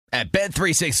At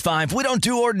Bet365, we don't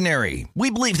do ordinary. We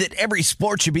believe that every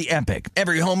sport should be epic.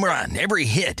 Every home run, every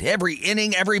hit, every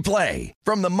inning, every play.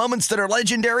 From the moments that are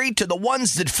legendary to the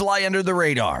ones that fly under the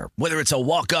radar. Whether it's a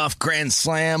walk-off grand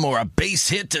slam or a base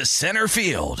hit to center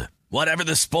field. Whatever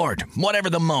the sport, whatever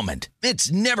the moment.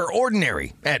 It's never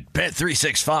ordinary at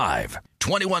Bet365.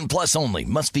 21 plus only.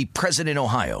 Must be present in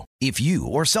Ohio. If you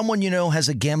or someone you know has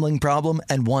a gambling problem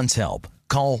and wants help,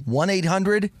 call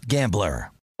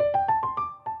 1-800-GAMBLER.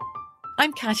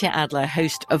 I'm Katya Adler,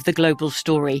 host of The Global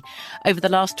Story. Over the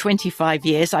last 25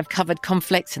 years, I've covered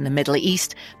conflicts in the Middle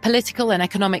East, political and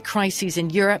economic crises in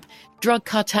Europe, drug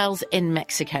cartels in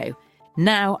Mexico.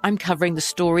 Now I'm covering the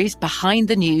stories behind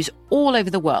the news all over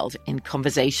the world in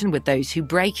conversation with those who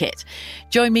break it.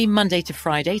 Join me Monday to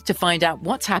Friday to find out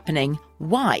what's happening,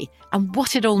 why, and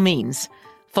what it all means.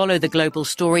 Follow The Global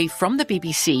Story from the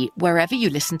BBC wherever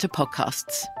you listen to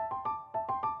podcasts.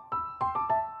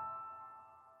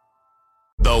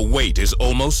 The wait is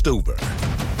almost over.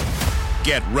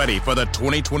 Get ready for the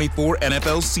 2024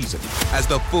 NFL season as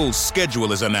the full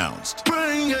schedule is announced.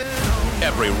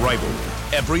 Every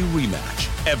rivalry, every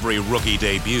rematch, every rookie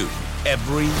debut,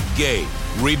 every game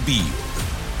revealed.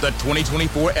 The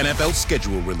 2024 NFL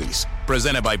schedule release,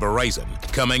 presented by Verizon,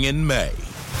 coming in May.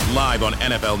 Live on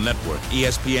NFL Network,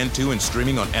 ESPN2, and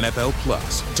streaming on NFL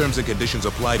Plus. Terms and conditions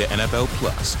apply to NFL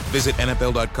Plus. Visit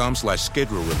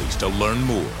NFL.com/schedule release to learn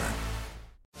more.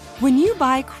 When you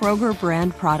buy Kroger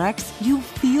brand products, you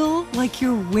feel like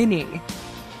you're winning.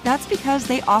 That's because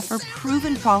they offer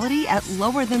proven quality at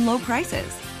lower than low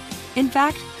prices. In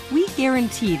fact, we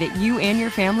guarantee that you and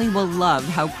your family will love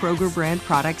how Kroger brand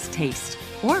products taste,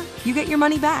 or you get your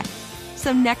money back.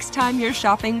 So next time you're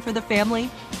shopping for the family,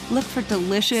 look for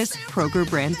delicious Kroger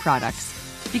brand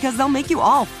products, because they'll make you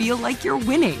all feel like you're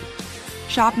winning.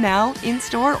 Shop now,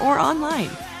 in-store, or online.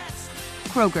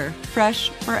 Kroger, fresh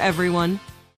for everyone.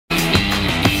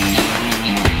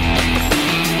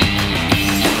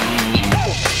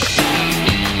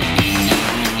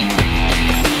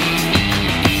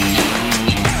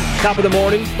 Top of the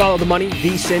morning, follow the money,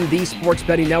 VSiN, the Sports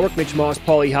Betting Network. Mitch Moss,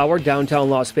 Paulie Howard, downtown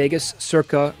Las Vegas.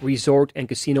 Circa Resort and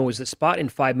Casino is the spot. In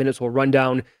 5 minutes, we'll run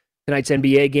down tonight's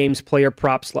NBA games, player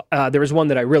props. There was one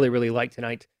that I really, really like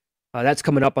tonight. That's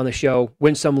coming up on the show.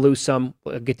 Win some, lose some.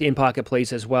 We'll get the in-pocket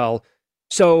plays as well.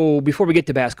 So before we get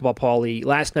to basketball, Paulie,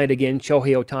 last night again,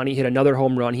 Shohei Ohtani hit another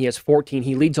home run. He has 14.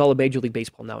 He leads all of Major League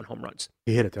Baseball now in home runs.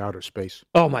 He hit it to outer space.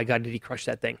 Oh, my God, did he crush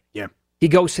that thing? Yeah. He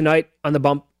goes tonight on the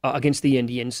bump against the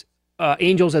Indians.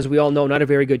 Angels, as we all know, not a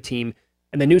very good team.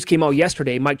 And the news came out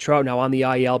yesterday, Mike Trout now on the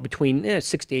IL between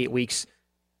 6 to 8 weeks.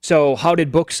 So how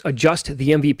did books adjust the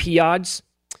MVP odds?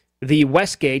 The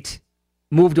Westgate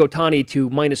moved Ohtani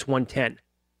to minus 110.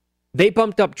 They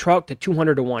bumped up Trout to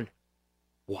 200 to 1.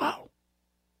 Wow.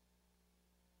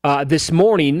 This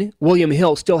morning, William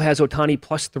Hill still has Ohtani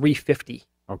plus 350.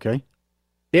 Okay.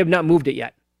 They have not moved it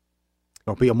yet.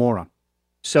 Don't be a moron.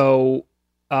 So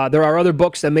there are other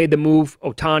books that made the move.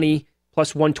 Ohtani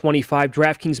plus 125.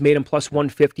 DraftKings made him plus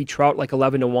 150. Trout like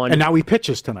 11 to 1. And now he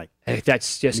pitches tonight.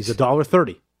 That's just... And he's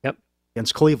 $1.30. Yep.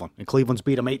 Against Cleveland. And Cleveland's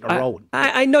beat him 8 in a row.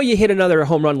 I know you hit another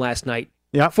home run last night.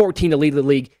 Yeah. 14 to lead the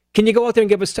league. Can you go out there and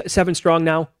give us 7 strong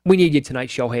now? We need you tonight,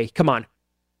 Shohei. Come on.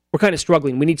 We're kind of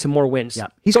struggling. We need some more wins. Yeah.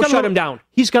 Go shut him down.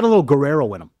 He's got a little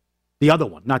Guerrero in him. The other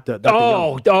one, not the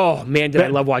man, did I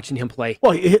love watching him play.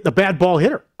 Well, he hit the bad ball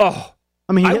hitter. Oh.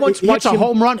 I mean, he hits a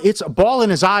home run. It's a ball in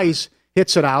his eyes,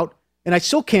 hits it out. And I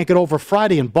still can't get over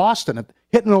Friday in Boston,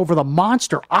 hitting over the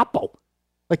monster Oppo.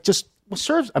 Like, just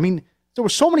serves. I mean, there were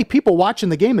so many people watching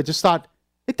the game that just thought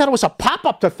it was a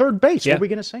pop-up to third base. Yeah. What were we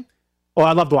going to say? Oh,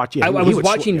 I loved watching. I was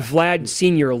watching Vlad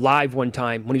Sr. live one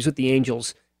time when he was with the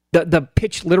Angels. The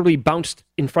pitch literally bounced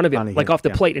in front of him, off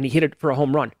the plate, and he hit it for a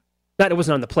home run. It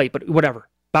wasn't on the plate, but whatever.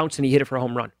 Bounced and he hit it for a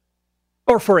home run.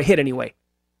 Or for a hit anyway.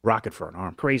 Rocket for an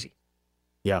arm. Crazy.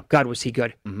 Yeah. God, was he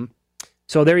good. Mm-hmm.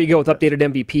 So there you go with updated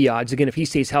MVP odds. Again, if he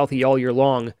stays healthy all year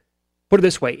long, put it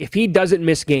this way, if he doesn't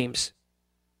miss games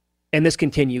and this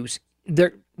continues,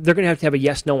 they're going to have a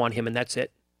yes-no on him, and that's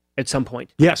it at some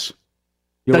point. Yes.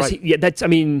 You're right.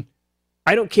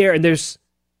 I don't care. And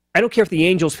I don't care if the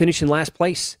Angels finish in last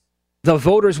place. The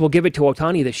voters will give it to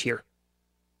Ohtani this year.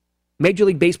 Major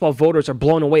League Baseball voters are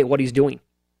blown away at what he's doing.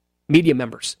 Media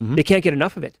members. Mm-hmm. They can't get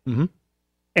enough of it. Mm-hmm.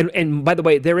 And by the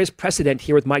way, there is precedent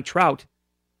here with Mike Trout.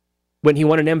 When he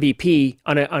won an MVP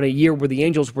on a year where the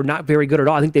Angels were not very good at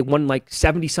all. I think they won like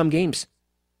 70-some games,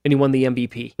 and he won the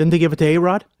MVP. Didn't they give it to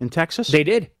A-Rod in Texas? They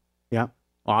did. Yeah.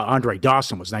 Andre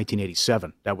Dawson was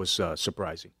 1987. That was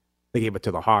surprising. They gave it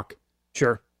to the Hawk.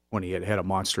 Sure. When he had a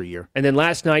monster year. And then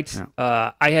last night,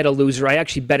 I had a loser. I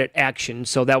actually bet at action,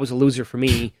 so that was a loser for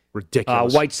me.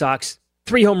 Ridiculous. White Sox,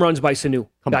 3 home runs by Sanu.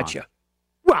 Come Gotcha. on.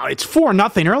 Well, it's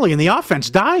 4-0 early, and the offense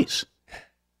dies.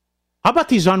 How about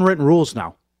these unwritten rules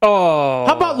now? Oh.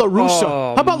 How about La Russa?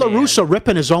 Oh, How about La man. Russa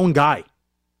ripping his own guy?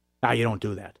 Nah, you don't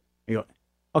do that.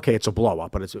 Okay, it's a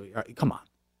blow-up, but come on.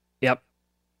 Yep.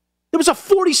 There was a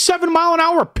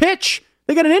 47-mile-an-hour pitch.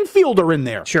 They got an infielder in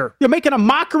there. Sure. You're making a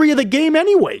mockery of the game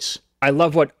anyways. I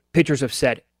love what pitchers have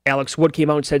said. Alex Wood came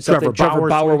out and said something. Trevor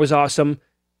Bauer was awesome.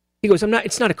 He goes,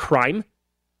 it's not a crime.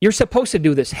 You're supposed to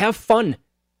do this. Have fun.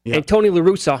 Yeah. And Tony La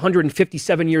Russa,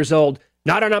 157 years old,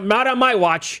 not on my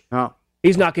watch. No.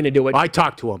 He's not going to do it. I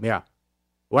talked to him, yeah.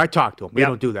 Well, I talked to him. We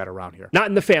don't do that around here. Not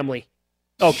in the family.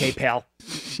 Okay, pal.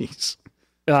 Jeez.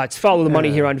 It's Follow the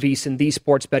Money here on VSiN, the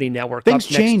Sports Betting Network. Things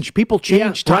change. People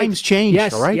change. Yeah, Times change.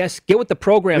 Yes, all right? yes. Get with the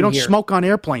program We don't here. smoke on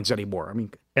airplanes anymore. I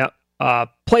mean, Yeah.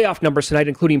 Playoff numbers tonight,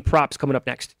 including props, coming up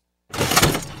next.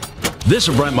 This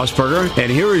is Brent Musburger,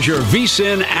 and here is your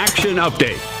VSiN action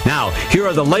update. Now, here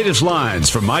are the latest lines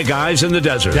from my guys in the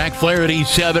desert. Jack Flaherty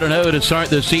 7-0 to start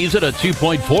the season, a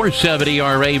 2.47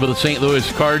 ERA with the St.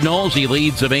 Louis Cardinals. He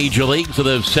leads the Major Leagues with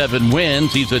those 7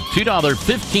 wins. He's a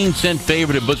 $2.15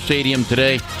 favorite at Busch Stadium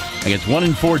today against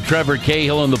 1-4 Trevor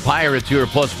Cahill and the Pirates, who are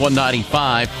plus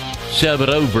 195, 7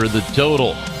 over the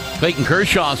total. Clayton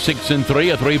Kershaw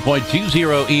 6-3, a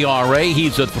 3.20 ERA.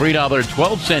 He's a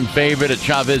 $3.12 favorite at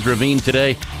Chavez Ravine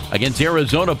today against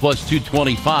Arizona plus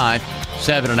 225,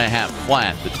 7.5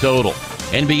 flat the total.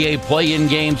 NBA play-in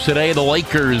games today. The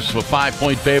Lakers a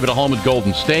 5-point favorite at home at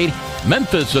Golden State.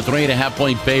 Memphis a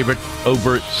 3.5-point favorite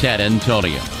over San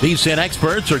Antonio. VSiN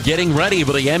experts are getting ready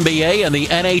for the NBA and the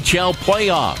NHL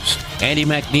playoffs. Andy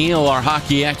McNeil, our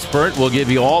hockey expert, will give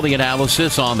you all the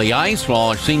analysis on the ice, while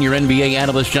our senior NBA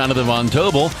analyst Jonathan Von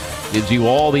Tobel gives you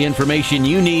all the information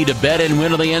you need to bet and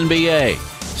win in the NBA.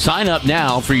 Sign up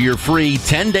now for your free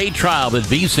 10-day trial at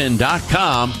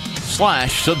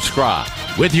vsin.com/subscribe.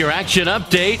 With your action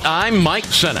update, I'm Mike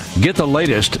Senna. Get the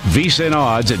latest VSiN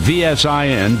odds at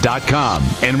vsin.com.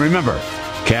 And remember,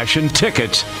 cash and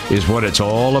tickets is what it's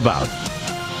all about.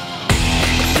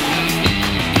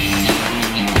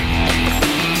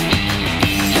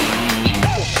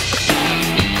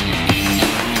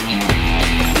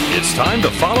 It's time to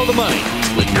follow the money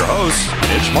with your hosts,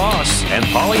 Mitch Moss and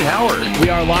Paulie Howard. We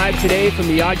are live today from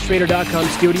the oddstrader.com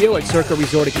studio at Circa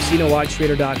Resort and Casino,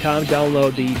 oddstrader.com.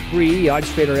 Download the free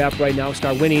OddsTrader app right now.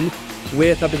 Start winning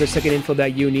with up to the second info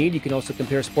that you need. You can also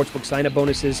compare sportsbook sign-up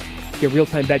bonuses, get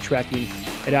real-time bet tracking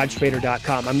at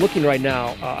oddstrader.com. I'm looking right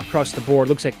now across the board.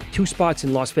 Looks like 2 spots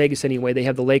in Las Vegas anyway. They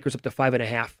have the Lakers up to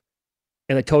 5.5,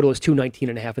 and the total is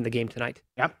 219.5 in the game tonight.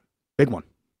 Yep, big one.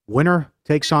 Winner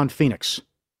takes on Phoenix.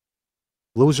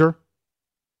 Loser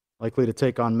likely to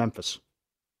take on Memphis.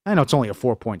 I know it's only a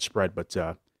 4-point spread, but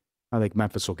I think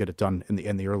Memphis will get it done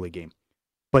in the early game.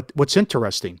 But what's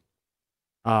interesting,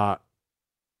 at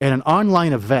an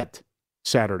online event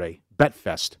Saturday,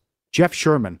 BetFest, Jeff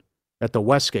Sherman at the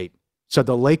Westgate said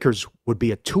the Lakers would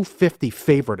be a 250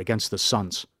 favorite against the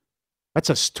Suns. That's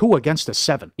a 2 against a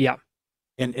 7. Yeah.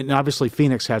 And obviously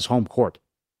Phoenix has home court.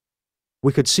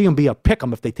 We could see them be a pick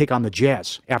 'em if they take on the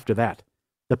Jazz after that,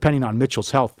 depending on Mitchell's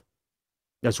health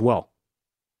as well.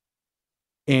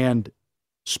 And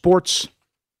sports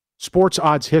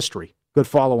odds history, good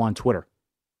follow on Twitter.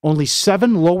 Only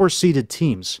 7 lower-seeded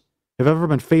teams have ever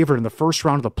been favored in the first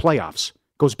round of the playoffs.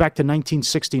 Goes back to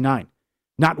 1969.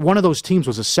 Not one of those teams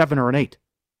was a 7 or an 8.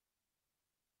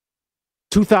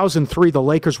 2003, the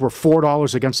Lakers were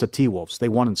 $4 against the T-Wolves. They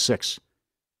won in 6.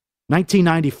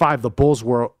 1995, the Bulls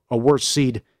were a worse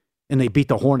seed, and they beat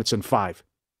the Hornets in 5.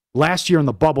 Last year in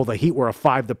the bubble, the Heat were a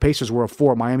 5, the Pacers were a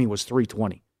 4, Miami was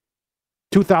 320.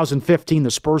 2015,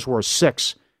 the Spurs were a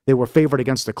 6. They were favored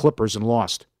against the Clippers and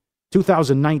lost.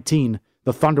 2019,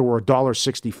 the Thunder were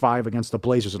 $1.65 against the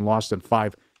Blazers and lost in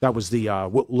 5. That was the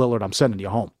Lillard, I'm sending you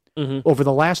home. Mm-hmm. Over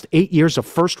the last 8 years of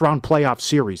first-round playoff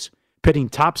series, pitting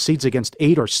top seeds against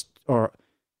 8 or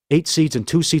 8 seeds and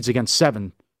 2 seeds against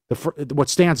 7, what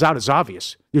stands out is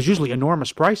obvious. There's usually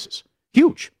enormous prices.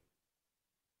 Huge.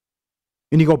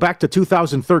 And you go back to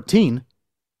 2013,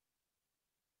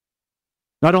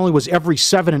 not only was every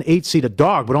 7 and 8 seed a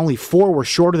dog, but only 4 were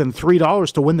shorter than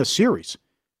 $3 to win the series.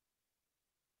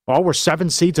 All were 7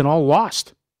 seeds and all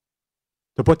lost.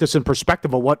 To put this in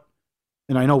perspective of what,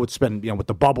 and I know it's been, with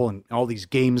the bubble and all these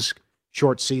games,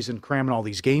 short season, cramming all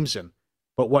these games in,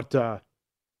 but what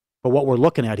we're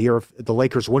looking at here, if the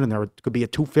Lakers win in there, it could be a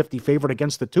 250 favorite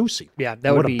against the 2 seed. Yeah,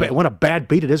 that would be. What a bad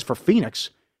beat it is for Phoenix.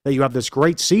 That you have this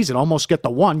great season, almost get the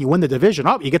 1, you win the division,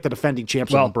 you get the defending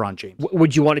champs, LeBron James.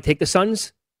 Would you want to take the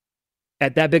Suns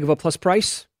at that big of a plus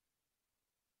price?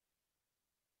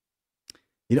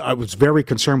 I was very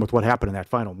concerned with what happened in that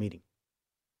final meeting.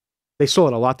 They still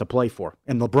had a lot to play for,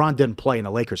 and LeBron didn't play, and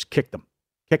the Lakers kicked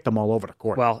them all over the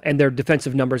court. Well, and their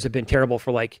defensive numbers have been terrible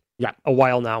for a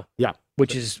while now. Yeah,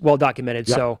 which is well documented.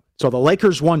 Yeah. So the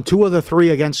Lakers won 2 of the 3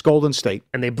 against Golden State,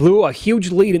 and they blew a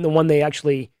huge lead in the one they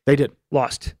did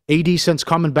lost. AD since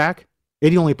coming back,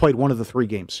 AD only played 1 of the 3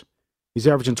 games. He's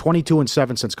averaging 22 and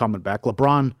 7 since coming back.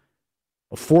 LeBron,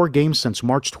 4 games since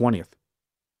March 20th.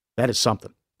 That is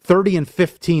something. 30 and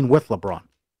 15 with LeBron.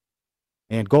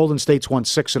 And Golden State's won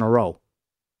 6 in a row.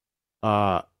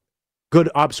 Good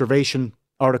observation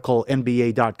article,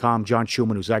 NBA.com, John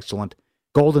Schumann, who's excellent.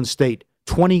 Golden State,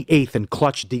 28th in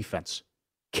clutch defense.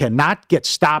 Cannot get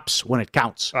stops when it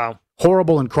counts. Wow.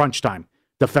 Horrible in crunch time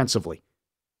defensively.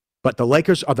 But the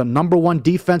Lakers are the number 1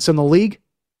 defense in the league.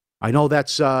 I know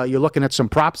that's you're looking at some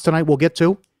props tonight we'll get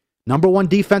to. Number 1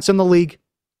 defense in the league.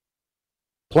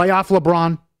 Playoff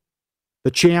LeBron.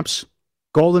 The champs.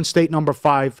 Golden State number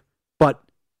 5. But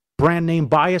brand name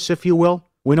bias, if you will.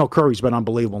 We know Curry's been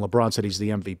unbelievable. LeBron said he's the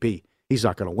MVP. He's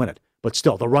not going to win it. But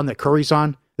still, the run that Curry's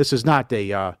on, this is not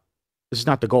the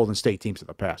Golden State teams of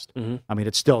the past. Mm-hmm. I mean,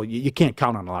 it's still, you can't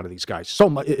count on a lot of these guys. So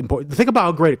much important. Think about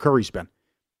how great Curry's been.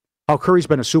 How Curry's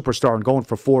been a superstar and going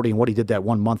for 40 and what he did that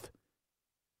 1 month.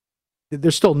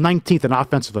 They're still 19th in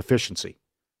offensive efficiency.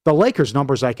 The Lakers'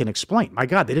 numbers I can explain. My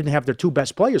God, they didn't have their 2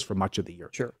 best players for much of the year.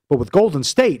 Sure. But with Golden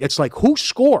State, it's like, who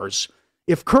scores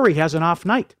if Curry has an off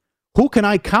night? Who can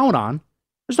I count on?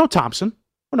 There's no Thompson.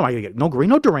 What am I going to get? No Green,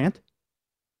 no Durant.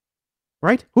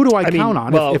 Right? Who do I count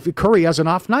on if Curry has an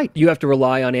off night? You have to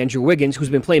rely on Andrew Wiggins, who's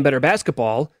been playing better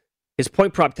basketball. His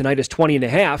point prop tonight is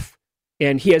 20.5,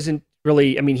 and he hasn't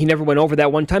really, he never went over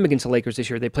that one time against the Lakers this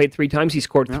year. They played 3 times. He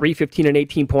scored 3, 15, and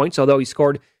 18 points, although he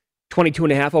scored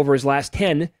 22.5 over his last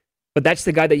 10. But that's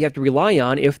the guy that you have to rely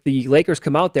on if the Lakers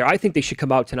come out there. I think they should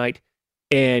come out tonight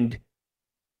and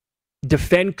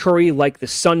defend Curry like the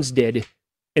Suns did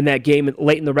in that game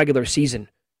late in the regular season,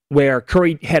 where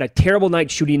Curry had a terrible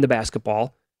night shooting the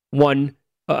basketball. It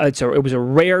was a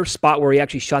rare spot where he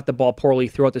actually shot the ball poorly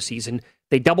throughout the season.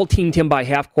 They double-teamed him by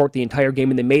half court the entire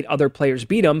game, and they made other players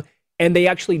beat him, and they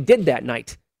actually did that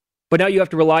night. But now you have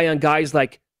to rely on guys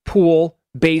like Poole,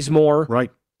 Bazemore, right,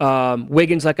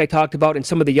 Wiggins, like I talked about, and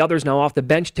some of the others now off the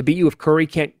bench to beat you if Curry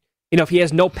can't, if he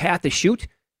has no path to shoot,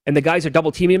 and the guys are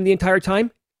double-teaming him the entire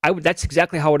time. That's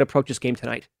exactly how I would approach this game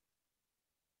tonight.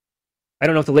 I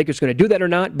don't know if the Lakers are going to do that or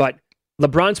not, but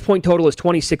LeBron's point total is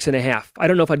 26.5. I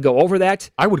don't know if I'd go over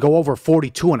that. I would go over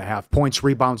 42.5 points,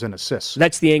 rebounds, and assists.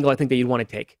 That's the angle I think that you'd want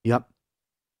to take. Yep.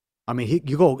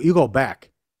 You go back.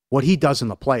 What he does in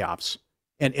the playoffs,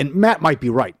 and Matt might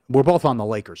be right. We're both on the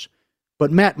Lakers,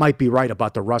 but Matt might be right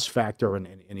about the rust factor and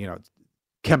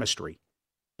chemistry.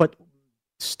 But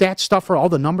stat stuff for all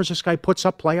the numbers this guy puts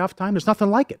up playoff time, there's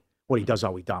nothing like it. What he does,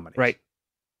 how he dominates. Right.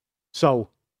 So.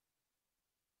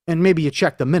 And maybe you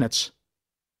check the minutes,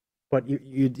 but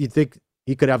you think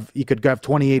he could have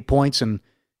 28 points and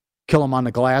kill him on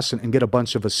the glass and get a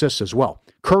bunch of assists as well.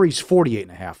 Curry's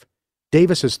 48.5.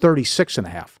 Davis is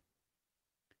 36.5.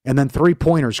 And then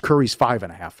 3-pointers, Curry's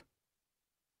 5.5.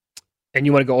 And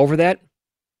you want to go over that?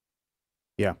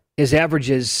 Yeah. His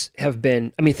averages have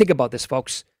been, think about this,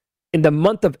 folks. In the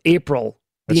month of April,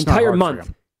 the entire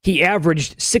month, he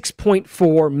averaged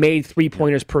 6.4 made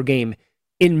 3-pointers per game.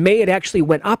 In May, it actually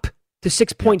went up to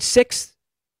 6.6.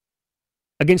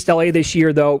 Against LA this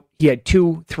year, though, he had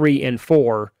 2, 3, and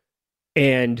 4.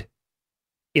 And,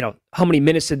 how many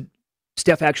minutes did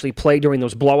Steph actually play during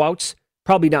those blowouts?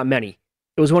 Probably not many.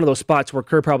 It was one of those spots where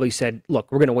Kerr probably said,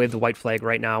 look, we're going to wave the white flag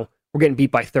right now. We're getting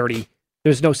beat by 30.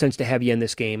 There's no sense to have you in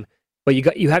this game. But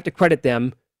you have to credit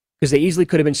them because they easily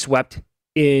could have been swept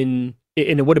and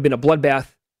it would have been a bloodbath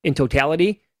in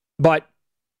totality. But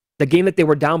the game that they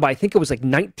were down by, I think it was like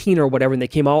 19 or whatever, and they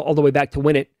came all the way back to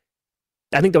win it.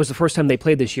 I think that was the first time they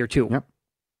played this year, too. Yep.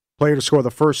 Player to score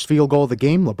the first field goal of the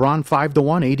game, LeBron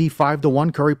 5-1, AD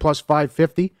 5-1, Curry plus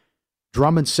 550,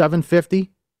 Drummond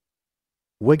 750,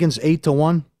 Wiggins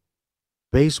 8-1,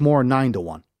 Bazemore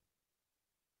 9-1.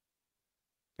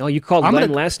 No, you called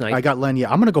Len last night. I got Len,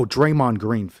 yeah. I'm going to go Draymond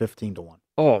Green 15-1.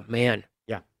 Oh, man.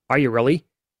 Yeah. Are you really?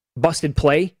 Busted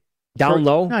play? Down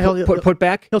low? No, put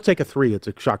back? He'll take a 3 if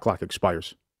the shot clock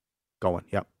expires. Going,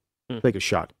 yep. Take a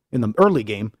shot. In the early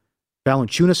game,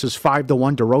 Valanciunas is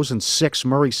 5-1, DeRozan 6,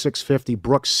 Murray 650,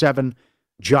 Brooks 7,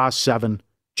 Ja 7,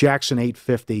 Jackson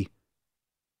 850,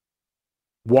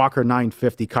 Walker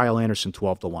 950, Kyle Anderson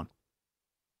 12-1.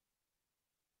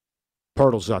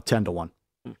 Pirtle's 10-1.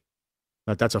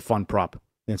 That's a fun prop.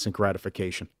 Instant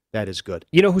gratification. That is good.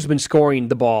 You know who's been scoring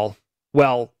the ball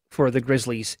well for the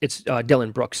Grizzlies? It's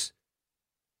Dillon Brooks.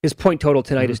 His point total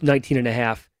tonight is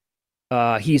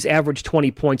 19.5. He's averaged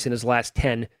 20 points in his last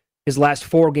 10. His last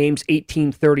 4 games,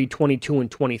 18, 30, 22, and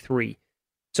 23.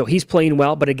 So he's playing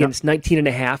well, but again, it's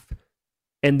 19.5.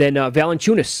 And then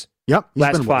Valanciunas,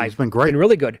 last 5. He's been great. Been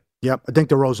really good. Yep, I think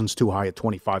DeRozan's too high at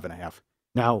 25.5.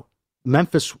 Now,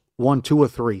 Memphis won 2 or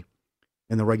 3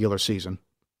 in the regular season.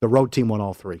 The road team won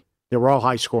all 3. They were all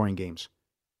high-scoring games.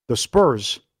 The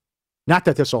Spurs, not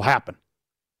that this will happen,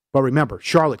 but remember,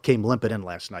 Charlotte came limping in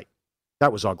last night.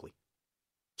 That was ugly.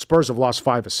 Spurs have lost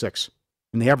 5 of 6,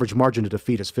 and the average margin of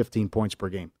defeat is 15 points per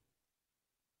game.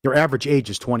 Their average age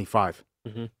is 25.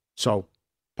 So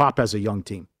Pop has a young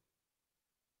team.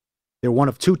 They're one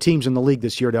of 2 teams in the league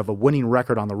this year to have a winning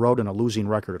record on the road and a losing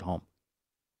record at home.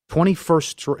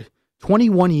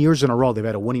 21 years in a row they've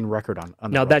had a winning record on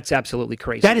the road. That's absolutely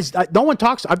crazy. That is, no one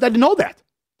talks, I didn't know that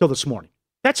till this morning.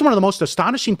 That's one of the most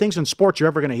astonishing things in sports you're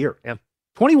ever going to hear. Yeah.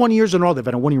 21 years in a row they've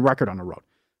had a winning record on the road,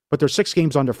 but they're 6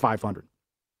 games under 500.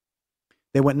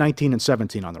 They went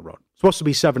 19-17 on the road. Supposed to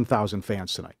be 7,000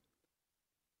 fans tonight.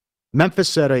 Memphis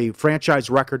set a franchise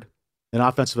record in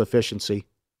offensive efficiency.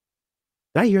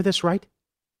 Did I hear this right?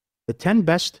 The 10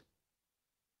 best,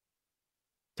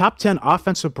 top 10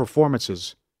 offensive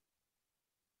performances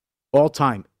all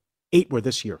time, 8 were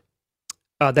this year.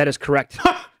 That is correct.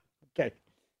 Okay.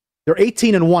 They're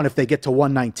 18-1 if they get to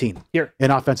 119 here in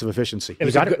offensive efficiency. It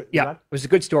was a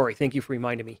good story. Thank you for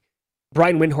reminding me.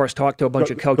 Brian Windhorst talked to a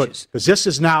bunch of coaches. Because this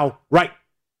is now, right,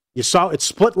 you saw it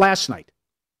split last night.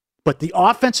 But the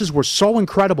offenses were so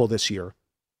incredible this year.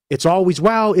 It's always,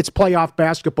 it's playoff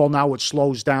basketball now. It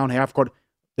slows down half court.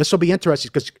 This will be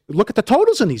interesting because look at the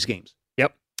totals in these games.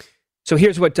 Yep. So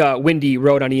here's what Windy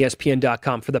wrote on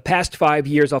ESPN.com. For the past 5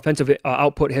 years, offensive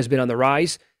output has been on the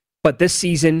rise, but this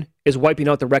season is wiping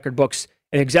out the record books.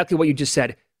 And exactly what you just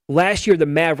said. Last year, the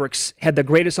Mavericks had the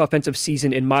greatest offensive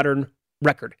season in modern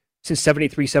record since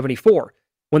 73-74,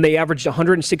 when they averaged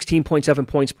 116.7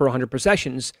 points per 100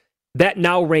 possessions. That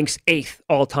now ranks 8th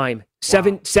all time.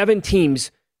 Seven teams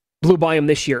blew by them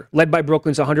this year, led by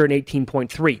Brooklyn's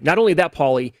 118.3. Not only that,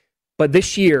 Paulie, but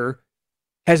this year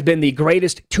has been the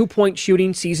greatest 2-point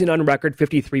shooting season on record,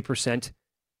 53%,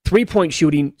 3-point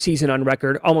shooting season on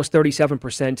record, almost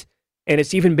 37%, and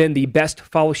it's even been the best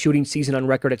foul shooting season on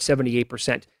record at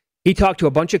 78%. He talked to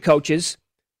a bunch of coaches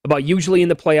about usually in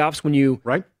the playoffs when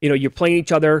you're playing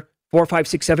each other 4, 5,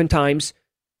 6, 7 times,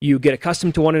 you get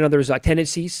accustomed to one another's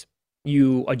tendencies,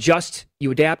 you adjust,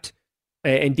 you adapt,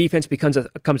 and defense becomes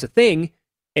a thing,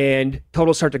 and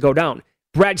totals start to go down.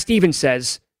 Brad Stevens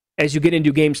says, as you get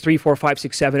into games 3, 4, 5,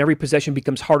 6, 7, every possession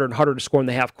becomes harder and harder to score in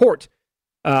the half court.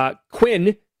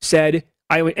 Quinn said,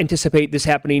 I would anticipate this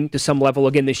happening to some level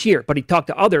again this year, but he talked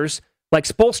to others like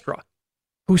Spoelstra,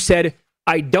 who said,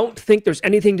 I don't think there's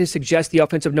anything to suggest the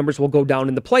offensive numbers will go down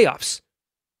in the playoffs.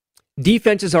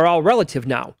 Defenses are all relative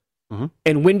now.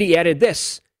 And Windy added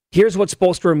this. Here's what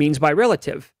Spoelstra means by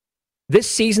relative. This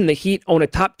season, the Heat own a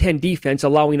top 10 defense,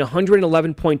 allowing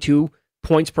 111.2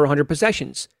 points per 100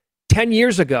 possessions. 10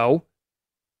 years ago,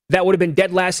 that would have been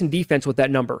dead last in defense with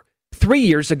that number. 3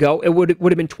 years ago, it would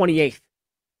have been 28th.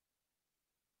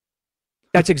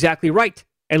 That's exactly right.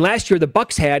 And last year, the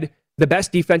Bucks had the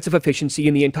best defensive efficiency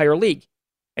in the entire league.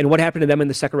 And what happened to them in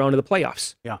the second round of the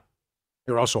playoffs? Yeah.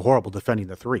 They were also horrible defending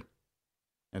the 3.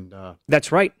 And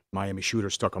that's right. Miami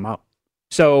shooters took them out.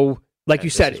 So, like you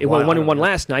said, it went 1-1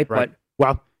 last night. Right. But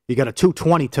well, you got a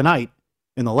 220 tonight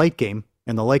in the late game,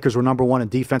 and the Lakers were number 1 in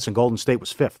defense, and Golden State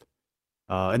was 5th.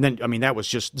 And then, that was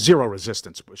just zero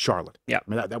resistance with Charlotte. Yeah.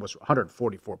 That was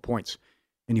 144 points.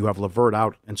 And you have LeVert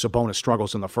out, and Sabonis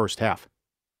struggles in the first half.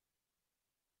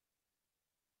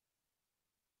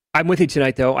 I'm with you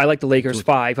tonight, though. I like the Lakers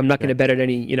 5. I'm not going to bet at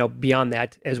any, beyond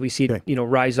that as we see it,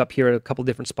 rise up here at a couple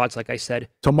different spots, like I said.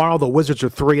 Tomorrow, the Wizards are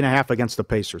 3.5 against the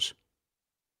Pacers.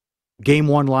 Game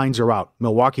 1 lines are out.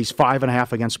 Milwaukee's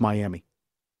 5.5 against Miami.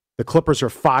 The Clippers are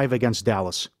 5 against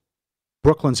Dallas.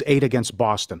 Brooklyn's 8 against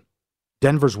Boston.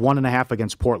 Denver's 1.5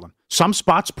 against Portland. Some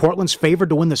spots, Portland's favored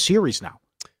to win the series now.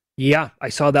 Yeah, I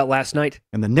saw that last night.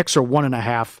 And the Knicks are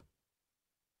 1.5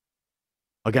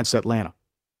 against Atlanta.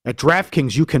 At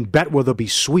DraftKings, you can bet where there'll be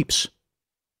sweeps.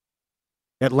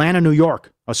 Atlanta, New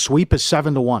York, a sweep is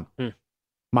 7-1.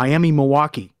 Miami,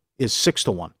 Milwaukee is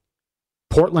 6-1.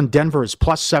 Portland, Denver is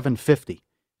plus 750.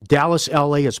 Dallas,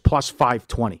 LA is plus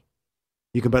 520.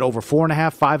 You can bet over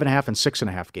 4.5, 5.5, and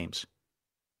 6.5 games.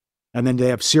 And then they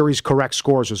have series correct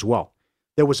scores as well.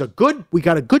 We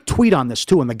got a good tweet on this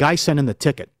too, and the guy sent in the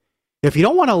ticket. If you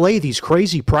don't want to lay these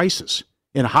crazy prices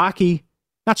in hockey,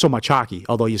 not so much hockey,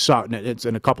 although you saw it's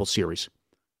in a couple series,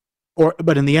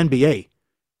 but in the NBA,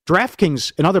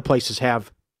 DraftKings and other places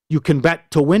have You can bet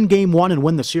to win game one and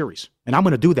win the series. And I'm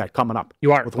going to do that coming up.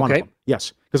 You are? With one of them.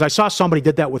 Yes. Because I saw somebody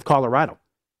did that with Colorado.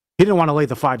 He didn't want to lay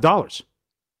the $5.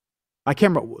 I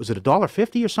can't remember. Was it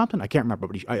 $1.50 or something? I can't remember,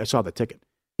 but I saw the ticket.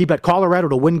 He bet Colorado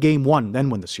to win game one, then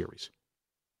win the series.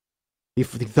 He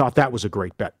thought that was a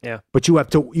great bet. Yeah. But you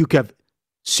have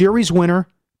series winner,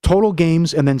 total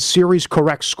games, and then series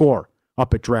correct score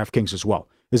up at DraftKings as well.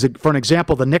 For an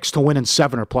example, the Knicks to win in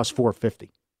 7 are plus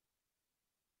 450.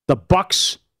 The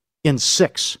Bucks in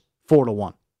 6,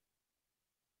 4-1.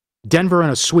 Denver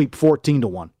in a sweep,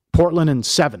 14-1. Portland in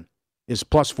 7 is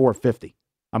plus 450.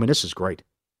 I mean, this is great.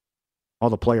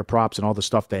 All the player props and all the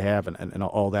stuff they have and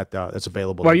all that that's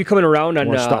available. Well, are you coming around on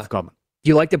more stuff coming? Do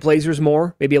you like the Blazers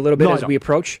more? Maybe a little bit as we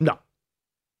approach? No.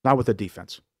 Not with the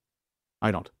defense.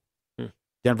 I don't.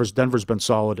 Denver's been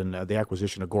solid, and the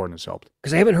acquisition of Gordon has helped.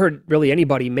 Because I haven't heard really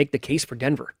anybody make the case for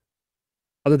Denver,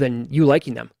 other than you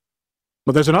liking them.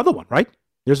 But there's another one, right?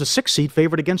 There's a 6 seed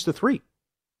favored against the 3.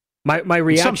 My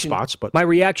reaction, in some spots, but my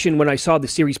reaction when I saw the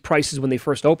series prices when they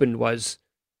first opened was,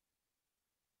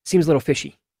 seems a little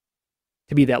fishy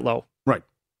to be that low. Right.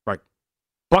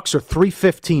 Bucks are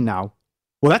 315 now.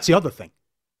 Well, that's the other thing.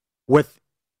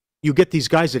 You get these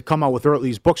guys that come out with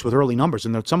these books with early numbers,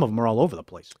 and some of them are all over the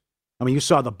place. I mean, you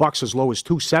saw the Bucks as low as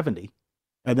 270,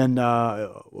 and then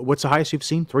what's the highest you've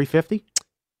seen? 350.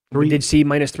 We did see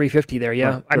minus 350 there.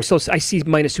 Yeah, right. I see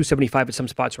minus 275 at some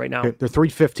spots right now. They're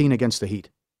 315 against the Heat,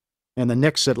 and the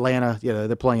Knicks, Atlanta. Yeah,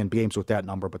 they're playing games with that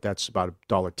number, but that's about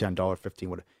 $1.10,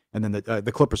 $1.15. And then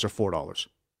the Clippers are $4,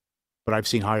 but I've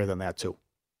seen higher than that too.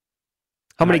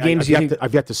 How many games do you think?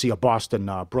 I've yet to see a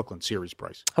Boston-Brooklyn series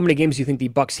price. How many games do you think the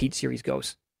Bucks-Heat series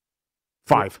goes?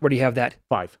 5. Where do you have that?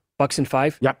 5. Bucks in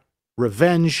 5? Yep.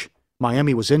 Revenge.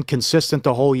 Miami was inconsistent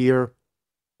the whole year.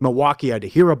 Milwaukee had to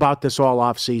hear about this all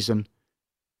offseason.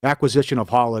 Acquisition of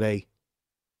Holiday.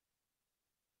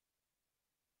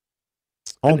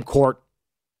 Home court.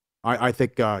 I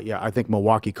think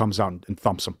Milwaukee comes out and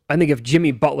thumps them. I think if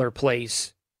Jimmy Butler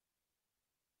plays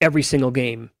every single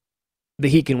game, the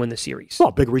Heat can win the series.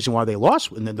 Well, big reason why they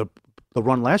lost. And then the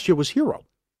run last year was Hero.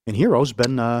 And Hero's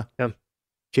been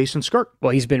chasing skirt.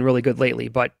 Well, he's been really good lately,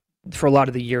 but for a lot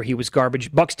of the year, he was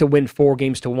garbage. Bucks to win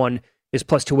 4-1 is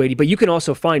plus 280. But you can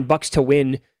also find Bucks to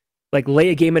win, like lay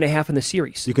a game and a half in the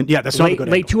series. You can, that's another good.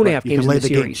 Lay 2.5 games in the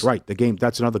series. Games, right? The game.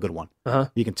 That's another good one.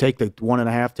 You can take the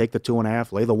 1.5, take the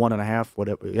 2.5, lay the 1.5,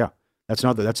 whatever. Yeah, that's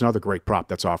another great prop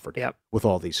that's offered. Yeah. With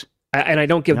all these. And I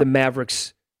don't give the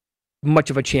Mavericks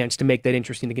much of a chance to make that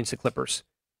interesting against the Clippers.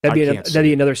 That'd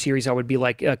be another series I would be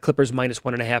like Clippers minus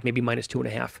 1.5, maybe minus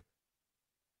 2.5.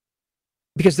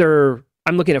 Because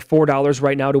I'm looking at $4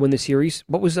 right now to win the series.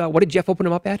 What did Jeff open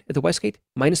them up at the Westgate?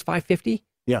 Minus 550?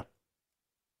 Yeah.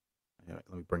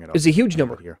 Let me bring it up. It's a huge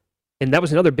number here. And that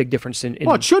was another big difference in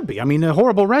Well, it should be. I mean, a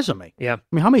horrible resume. Yeah. I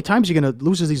mean, how many times are you going to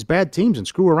lose to these bad teams and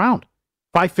screw around?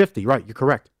 550, right, you're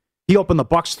correct. He opened the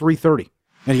Bucks 330,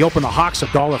 and he opened the Hawks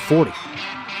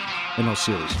 $1.40 in those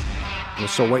series. We're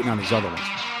still waiting on these other ones.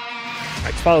 All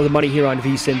right, follow the money here on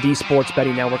VSiN, the Sports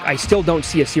Betting Network. I still don't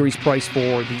see a series price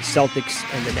for the Celtics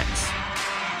and the Nets.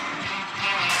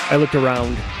 I looked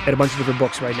around at a bunch of different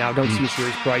books right now. Don't see a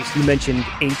series price. You mentioned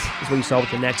 8 is what you saw with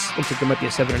the Nets. Looks like there might be a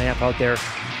 7.5 out there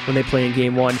when they play in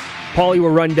Game 1. Paulie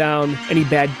will run down any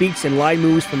bad beats and line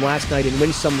moves from last night and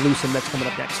win some, lose some. That's coming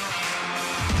up next.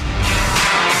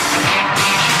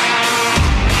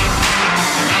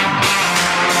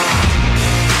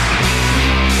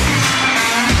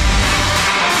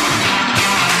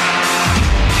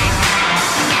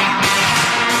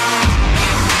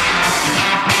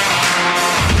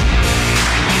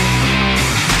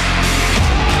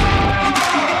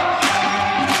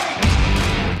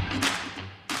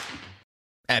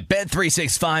 At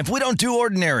Bet365, we don't do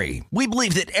ordinary. We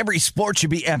believe that every sport should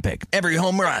be epic. Every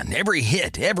home run, every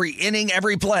hit, every inning,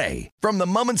 every play. From the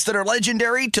moments that are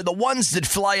legendary to the ones that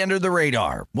fly under the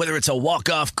radar. Whether it's a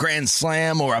walk-off grand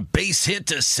slam or a base hit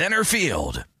to center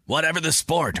field. Whatever the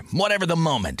sport, whatever the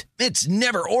moment. It's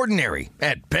never ordinary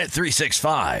at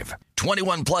Bet365.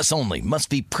 21 plus only. Must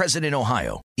be present in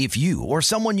Ohio. If you or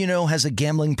someone you know has a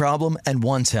gambling problem and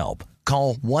wants help,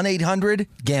 call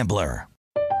 1-800-GAMBLER.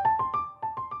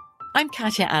 I'm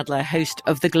Katya Adler, host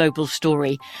of The Global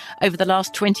Story. Over the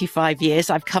last 25 years,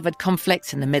 I've covered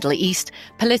conflicts in the Middle East,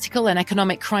 political and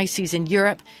economic crises in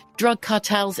Europe, drug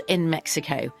cartels in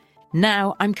Mexico.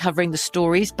 Now I'm covering the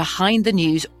stories behind the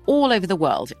news all over the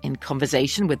world in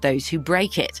conversation with those who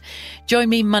break it. Join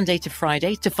me Monday to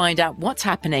Friday to find out what's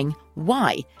happening,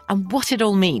 why, and what it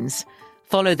all means.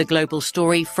 Follow The Global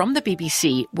Story from the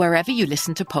BBC wherever you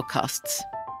listen to podcasts.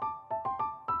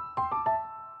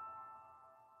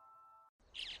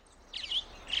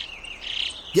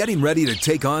 Getting ready to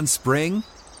take on spring?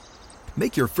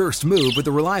 Make your first move with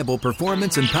the reliable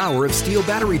performance and power of Steel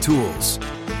battery tools.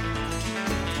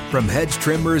 From hedge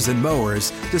trimmers and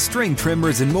mowers to string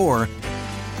trimmers and more,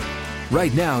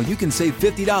 right now you can save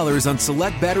 $50 on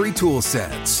select battery tool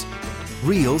sets.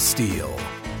 Real Steel.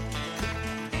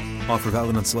 Offer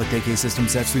valid on select AK system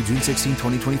sets through June 16,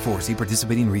 2024. See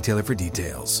participating retailer for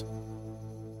details.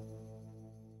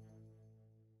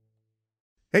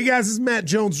 Hey guys, this is Matt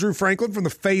Jones, Drew Franklin from the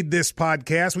Fade This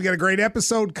podcast. We got a great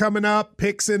episode coming up,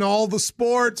 picks in all the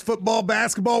sports, football,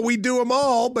 basketball, we do them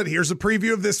all, but here's a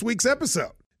preview of this week's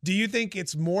episode. Do you think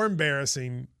it's more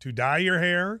embarrassing to dye your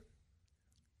hair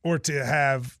or to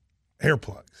have hair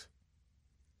plugs?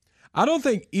 I don't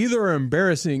think either are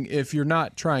embarrassing if you're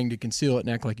not trying to conceal it and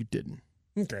act like you didn't.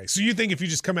 Okay, so you think if you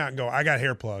just come out and go, I got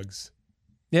hair plugs.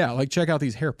 Yeah, like check out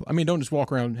these hair plugs. I mean, don't just walk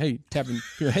around, tapping,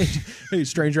 hey,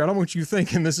 stranger, I don't want you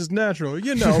thinking this is natural,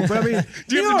 but I mean.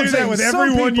 Do you have to do that with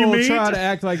everyone you meet? Some people try to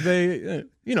act like they,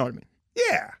 you know what I mean.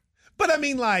 Yeah, but I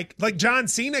mean like John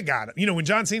Cena got it. You know, when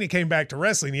John Cena came back to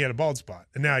wrestling, he had a bald spot,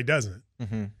 and now he doesn't.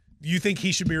 Mm-hmm. You think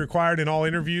he should be required in all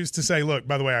interviews to say, look,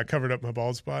 by the way, I covered up my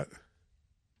bald spot?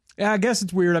 Yeah, I guess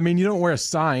it's weird. I mean, you don't wear a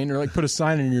sign or put a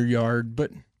sign in your yard,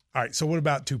 but. All right, so what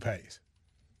about toupees?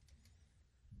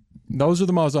 Those are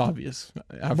the most obvious.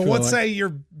 But let's say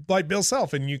you're like Bill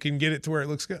Self and you can get it to where it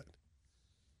looks good.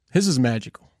 His is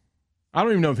magical. I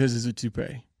don't even know if his is a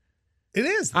toupee. It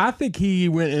is. I think he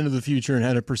went into the future and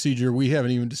had a procedure we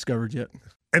haven't even discovered yet.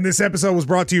 And this episode was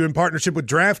brought to you in partnership with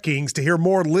DraftKings. To hear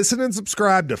more, listen and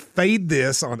subscribe to Fade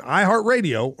This on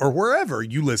iHeartRadio or wherever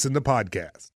you listen to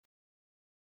podcasts.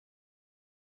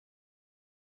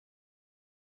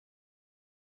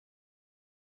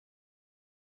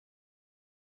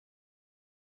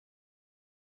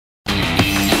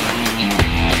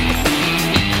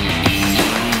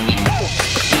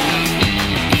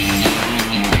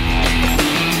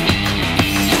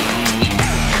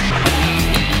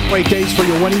 Wait days for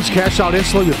your winnings. Cash out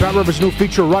instantly with BetRivers' new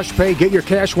feature, Rush Pay. Get your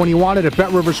cash when you want it at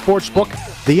BetRivers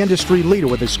Sportsbook, the industry leader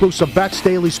with exclusive bets,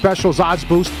 daily specials, odds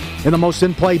boost, and the most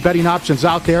in-play betting options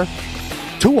out there.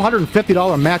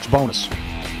 $250 match bonus.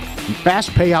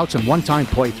 Fast payouts and one-time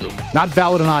playthrough. Not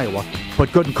valid in Iowa,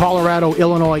 but good in Colorado,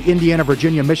 Illinois, Indiana,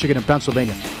 Virginia, Michigan, and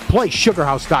Pennsylvania. Play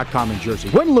SugarHouse.com in Jersey.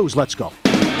 Win, lose, let's go.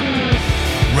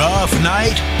 Rough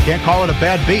night? Can't call it a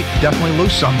bad beat. Definitely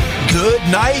lose some. Good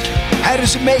night? How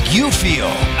does it make you feel?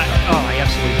 I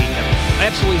absolutely hate them. I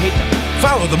absolutely hate them.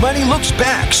 Follow the Money Looks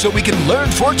Back so we can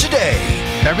learn for today.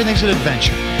 Everything's an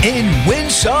adventure. In Win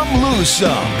Some, Lose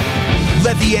Some.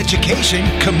 Let the education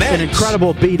commence. An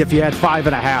incredible beat if you had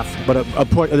 5.5,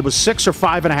 but it was 6 or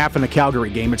 5.5 in the Calgary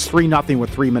game. It's 3-0 with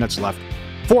 3 minutes left.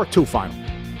 4-2 final.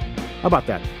 How about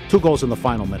that? 2 goals in the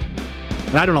final minute.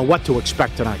 And I don't know what to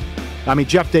expect tonight. I mean,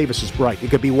 Jeff Davis is right. It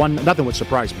could be 1. Nothing would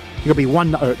surprise me. It could be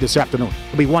 1 this afternoon. It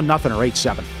could be 1-0 or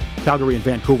 8-7. Calgary and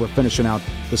Vancouver finishing out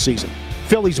the season.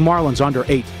 Phillies Marlins under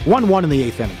 8. 1-1 in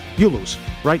the 8th inning. You lose,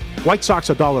 right? White Sox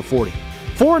 $1.40.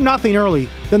 4-0 early.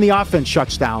 Then the offense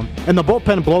shuts down and the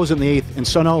bullpen blows in the 8th. And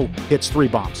Sano hits 3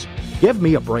 bombs. Give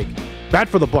me a break. Bad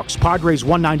for the books. Padres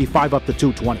 195 up to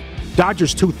 220.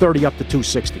 Dodgers 230 up to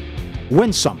 260.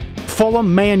 Win some.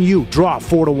 Fulham, Man U draw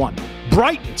 4-1.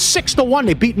 Brighton, 6-1,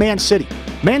 they beat Man City.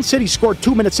 Man City scored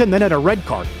 2 minutes in, then had a red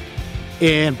card.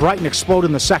 And Brighton exploded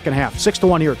in the second half.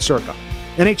 6-1 here at Circa.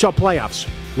 NHL playoffs.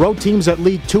 Road teams that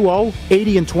lead 2-0,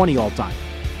 80-20 all time.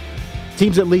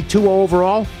 Teams that lead 2-0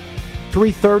 overall,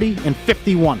 330 and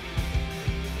 51.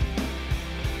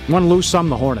 Want to lose some,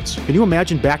 the Hornets. Can you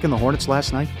imagine back in the Hornets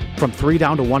last night? From 3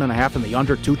 down to 1.5 and the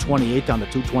under 228 down to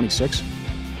 226.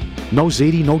 No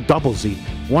Ziti, no double Ziti.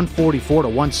 144 to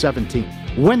 117.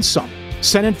 Win some.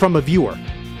 Sent in from a viewer.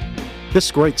 This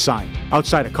great sign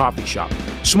outside a coffee shop.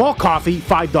 Small coffee,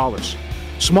 $5.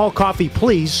 Small coffee,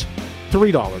 please,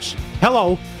 $3.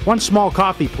 Hello, 1 small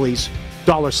coffee, please,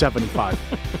 $1.75.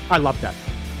 I love that.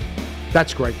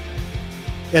 That's great.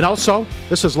 And also,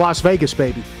 this is Las Vegas,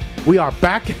 baby. We are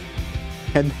back,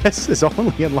 and this is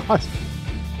only in Las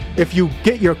Vegas. If you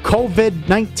get your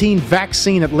COVID-19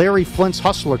 vaccine at Larry Flint's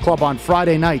Hustler Club on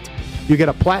Friday night, you get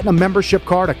a platinum membership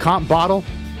card, a comp bottle,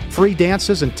 free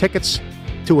dances and tickets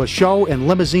to a show and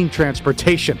limousine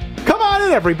transportation. Come on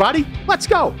in, everybody. Let's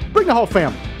go. Bring the whole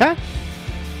family. Huh?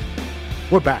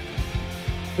 We're back.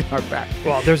 We are back.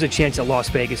 Well, there's a chance that Las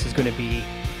Vegas is going to be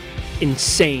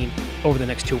insane over the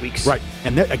next 2 weeks. Right.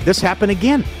 And this happened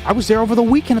again. I was there over the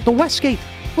weekend at the Westgate.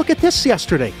 Look at this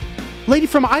yesterday. Lady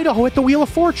from Idaho at the Wheel of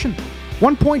Fortune.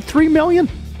 1.3 million.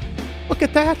 Look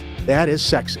at that. That is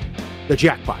sexy. The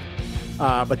jackpot.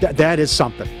 But that is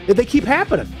something. They keep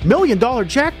happening. $1 million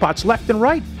jackpots left and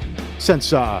right.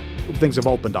 since things have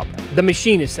opened up. The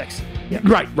machine is sexy. Yeah.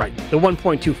 Right. The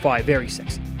 1.25, very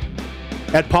sexy.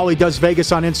 At Paulie Does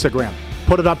Vegas on Instagram.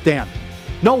 Put it up, Dan.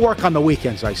 No work on the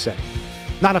weekends, I said.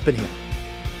 Not up in here.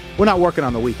 We're not working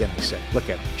on the weekend, I said. Look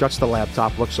at it. Shuts the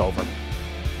laptop, looks over.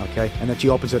 Okay? And then she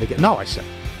opens it again. No, I said.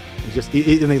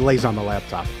 And he lays on the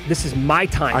laptop. This is my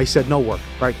time. I said no work.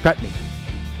 Right? Pet me.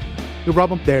 You rub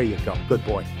him? There you go. Good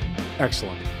boy.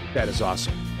 Excellent. That is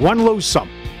awesome. One, lose some.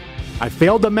 I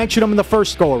failed to mention him in the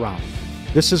first go-around.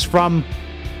 This is from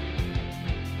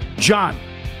John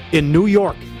in New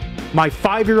York. My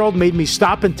 5-year-old made me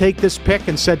stop and take this pic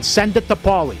and said, send it to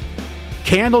Paulie.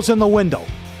 Candles in the window.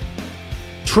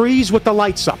 Trees with the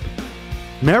lights up.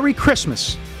 Merry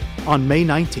Christmas on May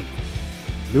 19th.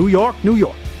 New York, New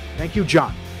York. Thank you,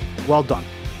 John. Well done.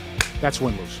 That's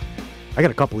win-lose. I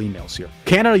got a couple emails here.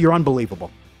 Canada, you're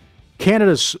unbelievable.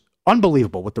 Canada's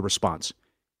unbelievable with the response.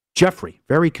 Jeffrey,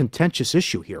 very contentious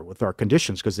issue here with our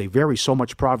conditions because they vary so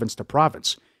much province to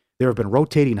province. There have been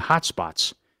rotating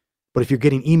hotspots. But if you're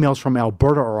getting emails from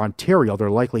Alberta or Ontario,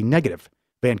 they're likely negative.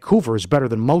 Vancouver is better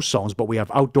than most zones, but we have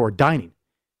outdoor dining.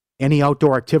 Any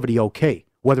outdoor activity okay.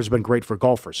 Weather's been great for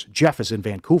golfers. Jeff is in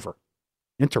Vancouver.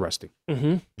 Interesting.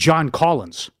 Mm-hmm. John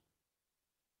Collins.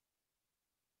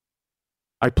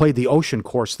 I played the ocean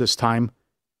course this time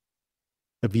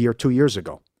a year, 2 years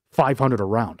ago. 500 a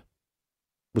round.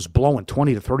 Was blowing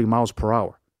 20 to 30 miles per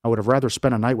hour. I would have rather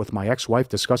spent a night with my ex-wife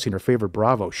discussing her favorite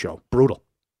Bravo show. Brutal.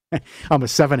 I'm a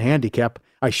 7 handicap.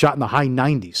 I shot in the high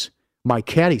 90s. My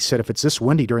caddy said if it's this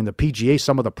windy during the PGA,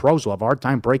 some of the pros will have a hard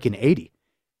time breaking 80.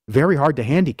 Very hard to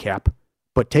handicap,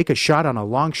 but take a shot on a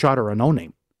long shot or a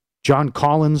no-name. John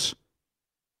Collins,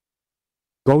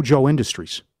 Gojo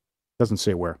Industries. Doesn't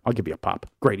say where. I'll give you a pop.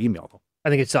 Great email, though. I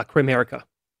think it's Crimerica.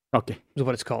 Okay. Is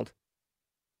what it's called.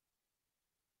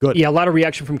 Good. Yeah, a lot of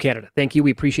reaction from Canada. Thank you.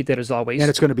 We appreciate that as always. And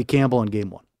it's going to be Campbell in game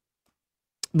 1.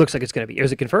 Looks like it's going to be.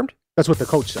 Is it confirmed? That's what the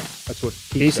coach said. That's what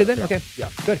Did he say that? Yeah. Okay. Yeah.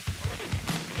 Good.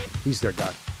 He's their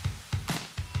guy.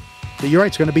 But you're right.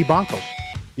 It's going to be Broncos.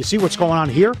 You see what's going on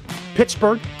here?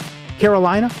 Pittsburgh,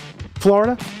 Carolina,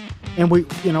 Florida, and we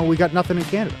got nothing in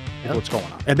Canada. Yep. What's going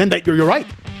on? And then you're right.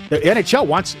 The NHL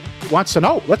wants to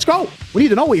know. Let's go. We need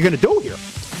to know what you're going to do here.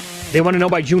 They want to know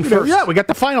by June 1st. Yeah, we got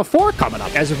the Final Four coming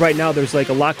up. As of right now, there's like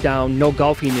a lockdown, no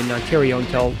golfing in Ontario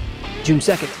until June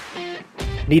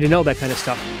 2nd. Need to know that kind of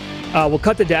stuff. We'll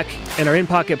cut the deck, and our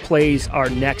in-pocket plays are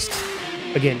next.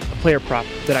 Again, a player prop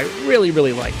that I really,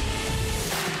 really like.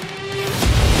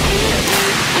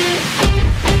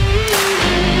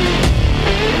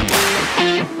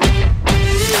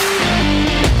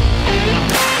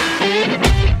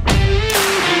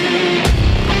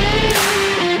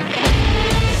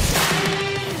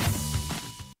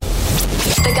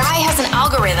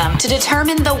 Algorithm to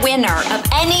determine the winner of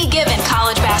any given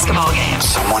college basketball game.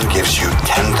 Someone gives you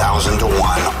 10,000 to 1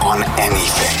 on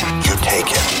anything. You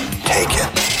take it. Take it.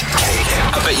 Take it.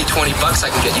 I bet you $20 I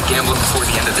can get you gambling before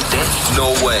the end of the day.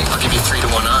 No way. I'll give you 3 to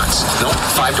 1 odds. Nope.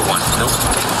 5 to 1. Nope.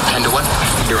 10 to 1.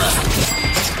 You're out.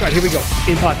 All right, here we go.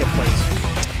 In-pocket plays.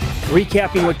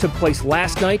 Recapping what took place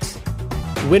last night.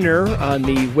 Winner on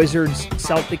the Wizards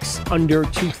Celtics under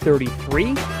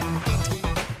 233.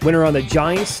 Winner on the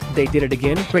Giants, they did it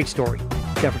again. Great story,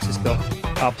 San Francisco.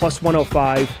 Plus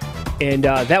 105. And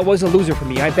that was a loser for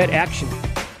me. I bet action.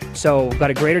 So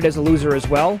got it graded as a loser as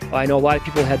well. I know a lot of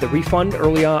people had the refund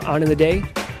early on in the day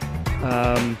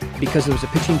because there was a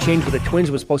pitching change with the Twins.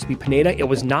 It was supposed to be Pineda. It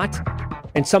was not.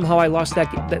 And somehow I lost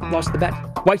lost the bet.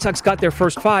 White Sox got their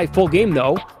first 5. Full game,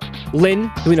 though.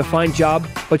 Lynn doing a fine job.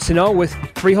 But Sano with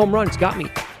 3 home runs got me.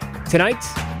 Tonight,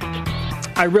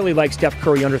 I really like Steph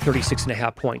Curry under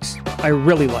 36.5 points. I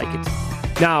really like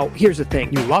it. Now, here's the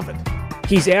thing. You love it.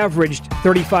 He's averaged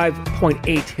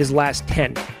 35.8 his last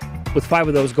 10, with 5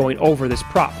 of those going over this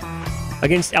prop.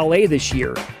 Against LA this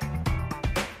year,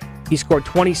 he scored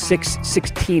 26,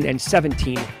 16, and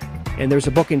 17. And there's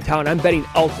a book in town. I'm betting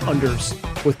alt unders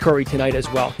with Curry tonight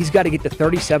as well. He's got to get to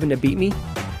 37 to beat me.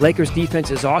 Lakers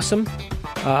defense is awesome.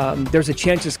 There's a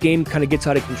chance this game kind of gets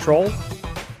out of control.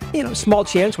 Small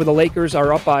chance where the Lakers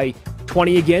are up by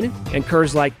 20 again, and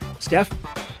Kerr's like, Steph,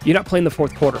 you're not playing the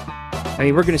fourth quarter. I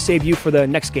mean, we're going to save you for the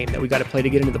next game that we got to play to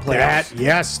get into the playoffs.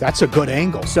 Yes, that's a good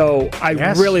angle. So I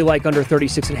really like under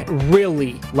 36.5.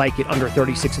 Really like it under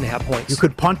 36.5 points. You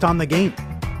could punt on the game.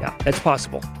 Yeah, that's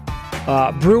possible.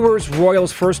 Brewers,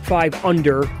 Royals, first 5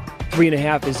 under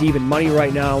 3.5 is even money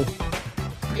right now.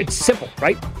 It's simple,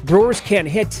 right? Brewers can't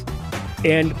hit,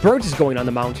 and Burns is going on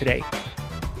the mound today.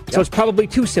 So it's probably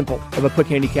too simple of a quick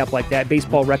handicap like that.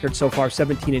 Baseball record so far,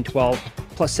 17-12,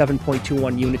 plus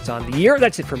 7.21 units on the year.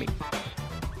 That's it for me.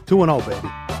 2-0, baby.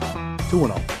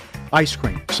 2-0. Ice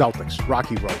cream, Celtics,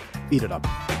 Rocky Road, eat it up.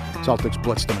 Celtics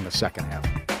blitzed them in the second half.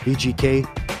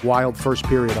 VGK, Wild first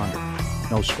period under,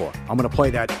 no score. I'm going to play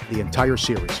that the entire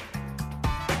series.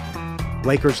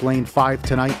 Lakers lane 5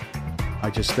 tonight. I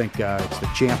just think it's the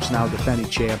champs now, defending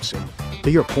champs. And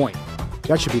to your point,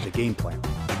 that should be the game plan.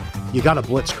 You got to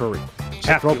blitz Curry.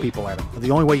 Just throw people at him.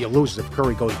 The only way you lose is if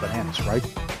Curry goes bananas, right?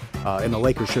 And the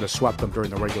Lakers should have swept them during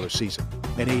the regular season.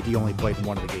 And AD only played in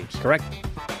one of the games. Correct.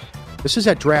 This is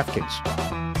at DraftKings.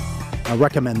 I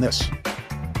recommend this.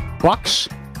 Bucks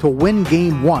to win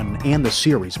game 1 and the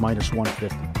series, minus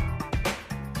 150.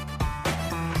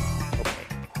 Okay,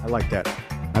 I like that.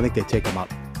 I think they take them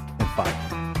out in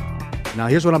 5. Now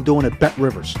here's what I'm doing at Bet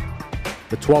Rivers.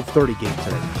 The 12:30 game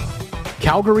today.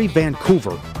 Calgary,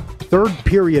 Vancouver, third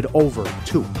period over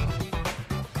 2.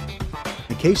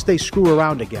 In case they screw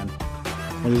around again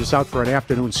when they're just out for an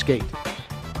afternoon skate,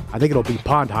 I think it'll be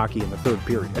pond hockey in the third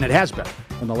period. And it has been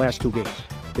in the last 2 games.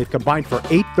 They've combined for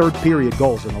 8 third period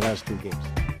goals in the last 2 games.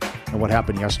 And what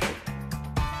happened yesterday?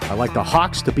 I like the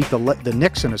Hawks to beat the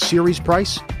Knicks in a series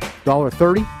price,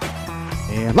 $1.30.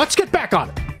 And let's get back on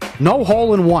it. No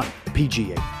hole in one, the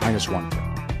PGA, minus 1.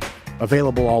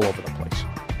 Available all over the place.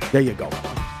 There you go.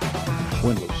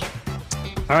 Win, lose.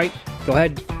 All right, go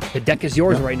ahead. The deck is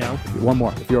yours right now. One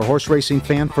more. If you're a horse racing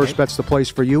fan, First Bet's the place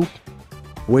for you.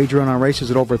 Wagering on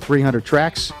races at over 300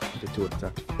 tracks.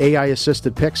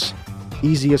 AI-assisted picks.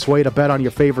 Easiest way to bet on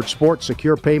your favorite sport.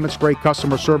 Secure payments, great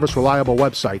customer service, reliable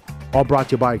website. All brought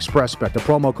to you by ExpressBet. The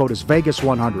promo code is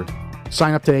Vegas100.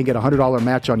 Sign up today and get a $100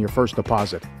 match on your first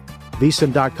deposit.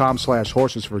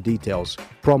 VSiN.com/horses for details.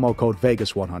 Promo code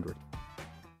Vegas100.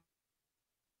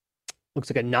 Looks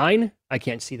like a 9. I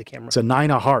can't see the camera. It's a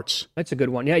 9 of hearts. That's a good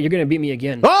one. Yeah, you're going to beat me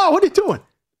again. Oh, what are you doing?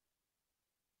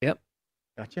 Yep.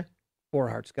 Gotcha. 4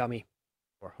 hearts got me.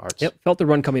 4 hearts. Yep. Felt the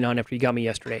run coming on after you got me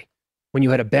yesterday. When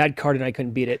you had a bad card and I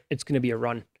couldn't beat it, it's going to be a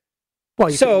run. Well,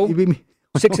 you beat me.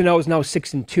 6-0 is now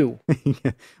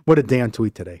 6-2. What did Dan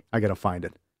tweet today? I got to find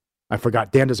it. I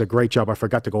forgot. Dan does a great job. I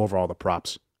forgot to go over all the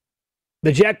props.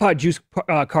 The jackpot juice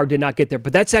card did not get there,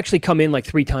 but that's actually come in like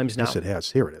 3 times now. Yes, it has.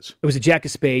 Here it is. It was a jack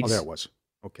of spades. Oh, there it was.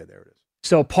 Okay, there it is.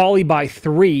 So Paulie by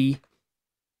 3.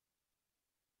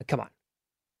 Come on.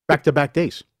 Back-to-back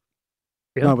days.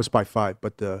 Really? No, it was by 5,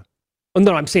 but... oh,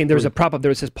 no, I'm saying there's a prop up there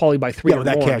that says Paulie by 3 or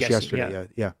that more. cash yesterday,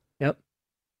 yeah. Yep.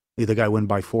 Either guy win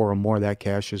by 4 or more, that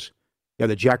cashes. Yeah,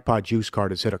 the jackpot juice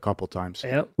card has hit a couple times.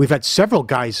 Yep. We've had several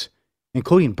guys,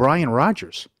 including Brian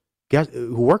Rogers,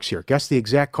 who works here, guess the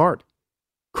exact card.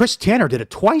 Chris Tanner did it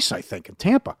twice, I think, in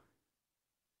Tampa.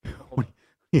 What are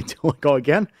you doing? Go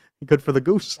again? Good for the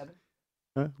goose.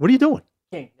 What are you doing?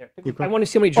 Okay, I want to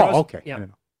see how many draws. Oh, okay. Yeah.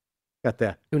 Got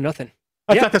that. Do nothing.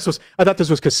 I thought this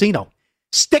was casino.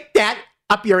 Stick that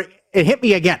up your and hit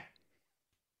me again.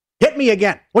 Hit me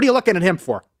again. What are you looking at him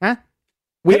for? Huh?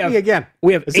 Hit me again.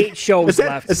 We have 8 shows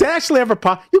left. Is that actually ever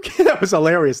possible? That was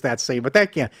hilarious, that scene, but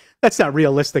that's not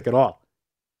realistic at all.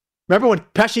 Remember when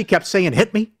Pesci kept saying,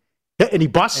 hit me? And he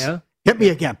busts? Yeah. Hit me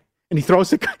again. And he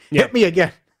throws the hit me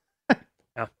again.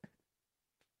 Yeah.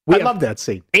 I love that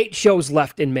scene. 8 shows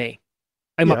left in May.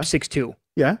 I'm up 6-2.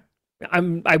 Yeah.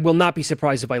 I will not be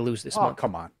surprised if I lose this month. Oh,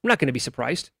 come on. I'm not going to be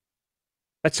surprised.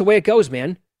 That's the way it goes,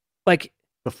 man. Like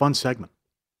the fun segment.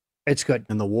 It's good.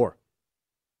 And the war.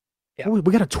 Yeah.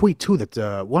 We got a tweet, too,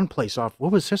 that one place off.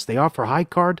 What was this? They offer high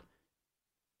card?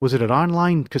 Was it an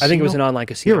online casino? I think it was an online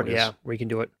casino. Here it is. Yeah, where you can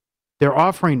do it. They're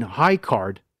offering high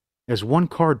card as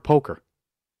 1-card poker.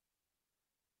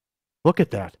 Look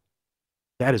at that.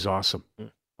 That is awesome.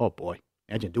 Oh, boy.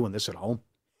 Imagine doing this at home.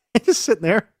 Just sitting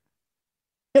there.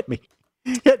 Hit me.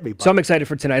 Hit me, bud. So I'm excited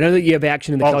for tonight. I know that you have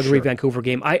action in the Calgary-Vancouver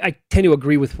game. I tend to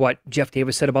agree with what Jeff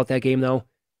Davis said about that game, though.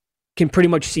 Can pretty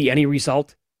much see any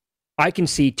result. I can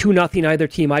see 2-0 either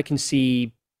team. I can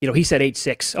see, he said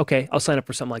 8-6. Okay, I'll sign up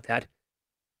for something like that.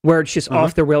 Where it's just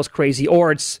off the rails crazy.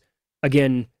 Or it's,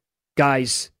 again,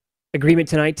 guys, agreement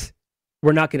tonight.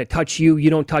 We're not going to touch you.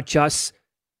 You don't touch us.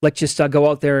 Let's just go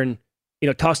out there and,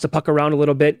 toss the puck around a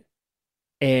little bit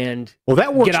and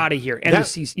that works. Get out of here. And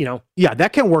Yeah,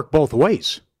 that can work both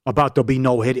ways. About there'll be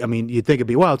no hitting. I mean, you'd think it'd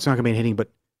be, it's not going to be hitting,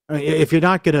 but if you're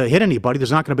not going to hit anybody,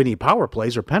 there's not going to be any power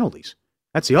plays or penalties.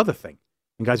 That's the other thing.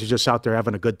 And guys are just out there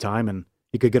having a good time, and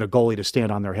you could get a goalie to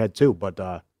stand on their head too.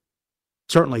 But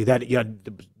certainly that you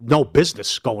had no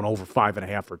business going over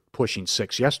 5.5 or pushing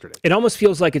 6 yesterday. It almost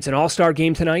feels like it's an all-star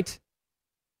game tonight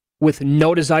with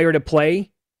no desire to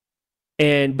play,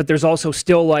 but there's also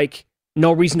still like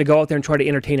no reason to go out there and try to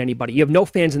entertain anybody. You have no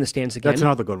fans in the stands again. That's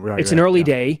another good one. Right, it's an early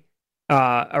day,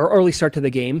 or early start to the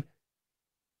game.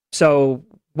 So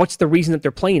what's the reason that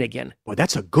they're playing again? Boy,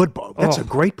 that's a good. That's a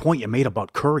great point you made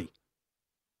about Curry.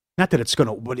 Not that it's going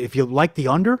to, but if you like the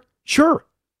under, sure.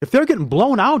 If they're getting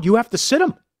blown out, you have to sit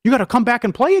them. You got to come back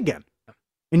and play again.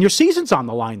 And your season's on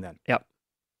the line then. Yep.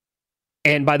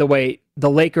 And by the way, the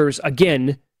Lakers,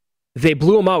 again, they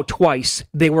blew them out twice.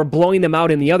 They were blowing them out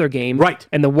in the other game. Right.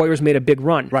 And the Warriors made a big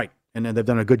run. Right. And then they've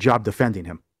done a good job defending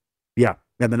him. Yeah.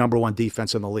 And the number one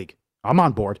defense in the league. I'm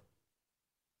on board.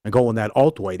 And going that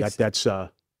alt way, that's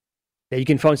yeah, you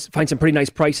can find some pretty nice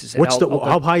prices.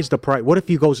 How high is the price? What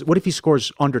if he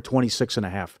scores under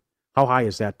 26.5? How high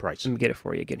is that price? Let me get it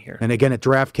for you again here. And again at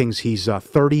DraftKings, he's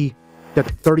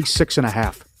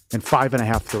 36.5 and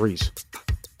 5.5 threes.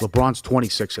 LeBron's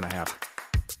 26.5.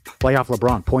 Playoff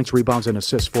LeBron, points, rebounds, and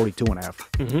assists, 42.5.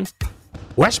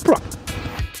 Mm-hmm. Westbrook,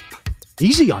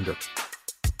 easy under.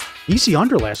 Easy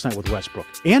under last night with Westbrook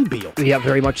and Beal. Yeah,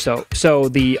 very much so. So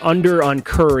the under on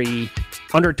Curry,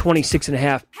 under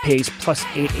 26.5 pays plus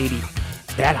 880.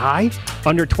 That high?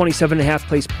 Under 27.5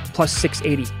 plays plus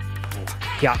 680.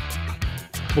 Yeah.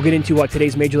 We'll get into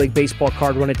today's Major League Baseball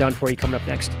card. Run it down for you coming up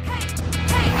next.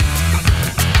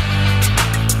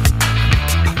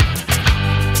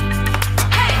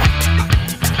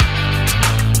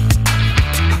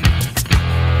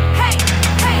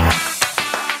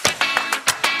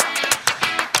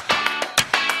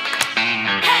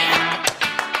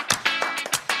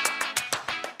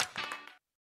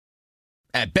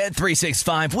 At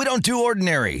Bet365, we don't do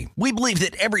ordinary. We believe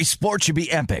that every sport should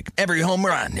be epic. Every home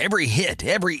run, every hit,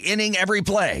 every inning, every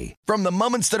play. From the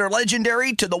moments that are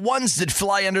legendary to the ones that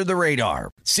fly under the radar.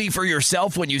 See for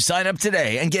yourself when you sign up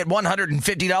today and get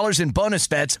 $150 in bonus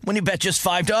bets when you bet just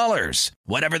 $5.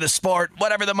 Whatever the sport,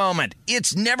 whatever the moment,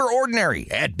 it's never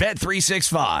ordinary at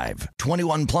Bet365.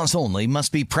 21 plus only.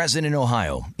 Must be present in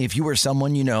Ohio. If you or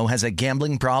someone you know has a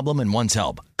gambling problem and wants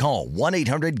help, call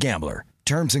 1-800-GAMBLER.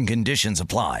 Terms and conditions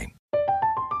apply.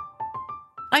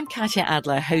 I'm Katya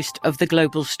Adler, host of The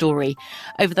Global Story.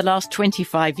 Over the last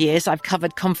 25 years, I've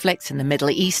covered conflicts in the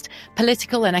Middle East,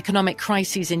 political and economic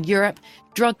crises in Europe,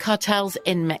 drug cartels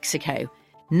in Mexico.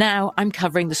 Now I'm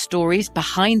covering the stories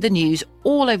behind the news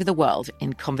all over the world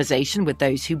in conversation with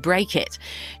those who break it.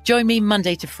 Join me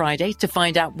Monday to Friday to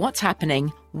find out what's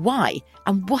happening, why,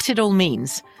 and what it all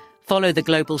means. Follow The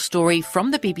Global Story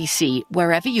from the BBC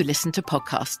wherever you listen to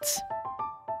podcasts.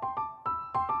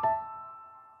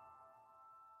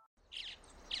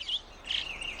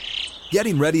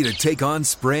 Getting ready to take on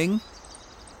spring?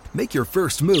 Make your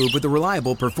first move with the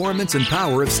reliable performance and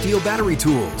power of Steel battery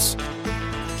tools.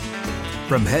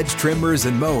 From hedge trimmers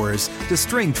and mowers to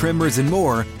string trimmers and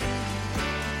more,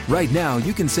 right now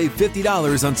you can save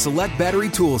 $50 on select battery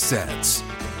tool sets.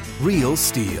 Real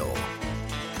Steel.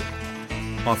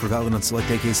 Offer valid on select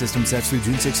AK system sets through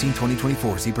June 16,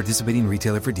 2024. See participating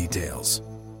retailer for details.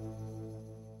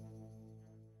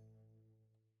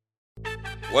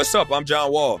 What's up? I'm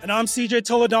John Wall. And I'm CJ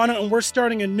Toledano, and we're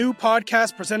starting a new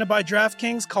podcast presented by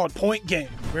DraftKings called Point Game.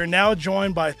 We're now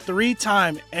joined by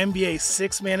three-time NBA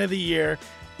Sixth Man of the Year,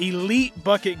 elite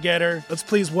bucket getter. Let's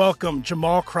please welcome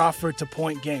Jamal Crawford to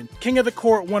Point Game. King of the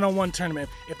Court one-on-one tournament.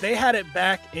 If they had it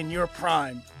back in your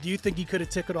prime, do you think you could have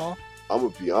took it all? I'm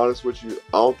going to be honest with you.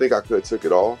 I don't think I could have took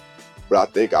it all, but I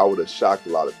think I would have shocked a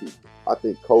lot of people. I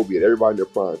think Kobe and everybody in their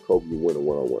prime, Kobe would win a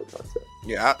one-on-one contest.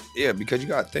 Yeah, because you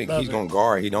got to think he's going to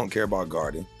guard. He don't care about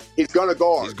guarding. He's going to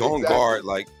guard. He's going to guard.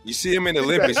 Like, you see him in the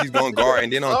Olympics, he's going to guard.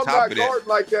 And then on top of that.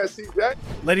 Like that, see that?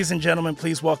 Ladies and gentlemen,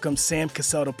 please welcome Sam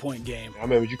Cassell to Point Game. I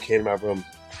remember you came to my room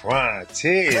crying,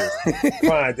 tears,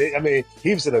 crying. I mean,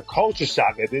 he was in a culture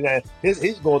shock. And then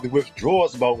he's going through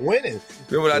withdrawals about winning.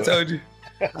 Remember what I told you?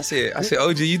 I said,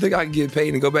 OG, you think I can get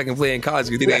paid and go back and play in college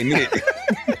because it ain't it?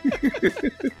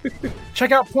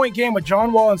 Check out Point Game with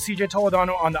John Wall and CJ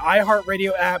Toledano on the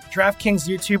iHeartRadio app, DraftKings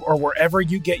YouTube, or wherever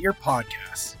you get your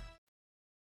podcasts.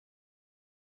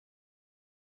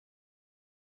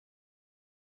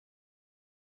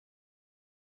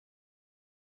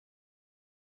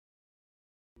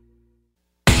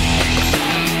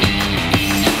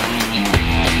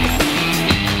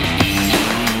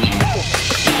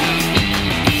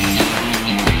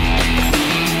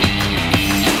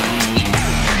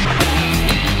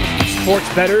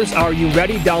 Sports bettors, are you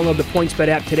ready? Download the PointsBet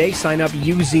app today. Sign up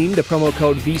using the promo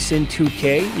code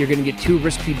VSIN2K. You're going to get 2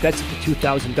 risk-free bets up to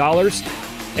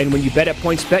 $2,000. And when you bet at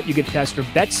PointsBet, you get faster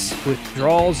bets,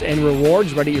 withdrawals, and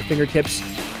rewards right at your fingertips.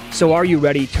 So are you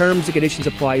ready? Terms and conditions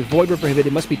apply. Void where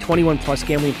prohibited. Must be 21 plus.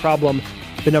 Gambling problem.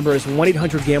 The number is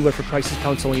 1-800-GAMBLER for crisis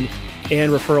counseling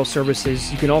and referral services.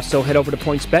 You can also head over to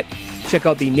PointsBet, check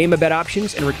out the name a bet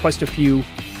options, and request a few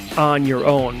on your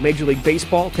own. Major League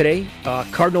Baseball today.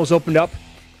 Cardinals opened up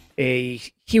a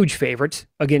huge favorite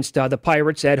against the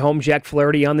Pirates at home. Jack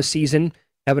Flaherty on the season,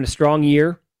 having a strong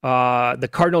year. The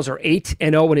Cardinals are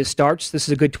 8-0 in his starts. This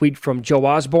is a good tweet from Joe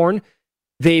Osborne.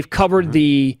 They've covered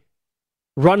the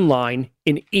run line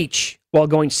in each while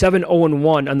going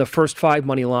 7-0-1 on the first 5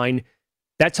 money line.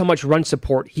 That's how much run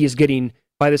support he is getting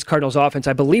by this Cardinals offense.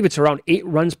 I believe it's around 8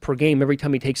 runs per game every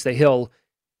time he takes the hill.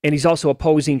 And he's also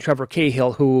opposing Trevor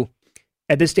Cahill, who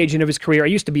at this stage of his career, I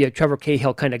used to be a Trevor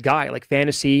Cahill kind of guy, like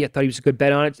fantasy. I thought he was a good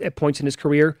bet on it at points in his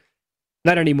career.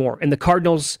 Not anymore. And the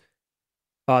Cardinals,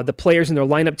 the players in their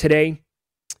lineup today,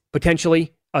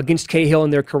 potentially against Cahill in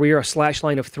their career, a slash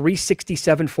line of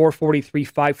 367, 443,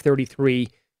 533,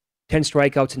 10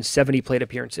 strikeouts, and 70 plate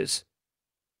appearances.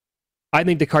 I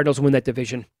think the Cardinals win that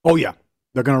division. Oh, yeah.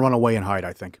 They're going to run away and hide,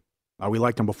 I think. We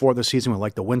liked them before the season. We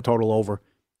liked the win total over.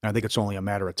 And I think it's only a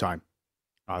matter of time,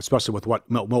 especially with what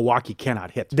Milwaukee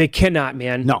cannot hit. They cannot,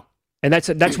 man. No. And that's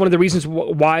one of the reasons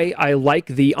why I like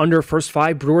the under first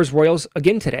 5 Brewers-Royals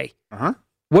again today.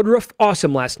 Woodruff,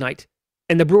 awesome last night.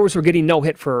 And the Brewers were getting no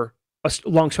hit for a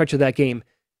long stretch of that game.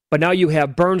 But now you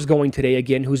have Burns going today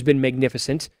again, who's been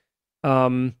magnificent.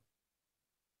 And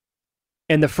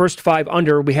the first 5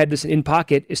 under, we had this in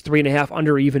pocket, is 3.5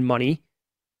 under even money.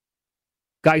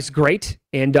 Guy's great,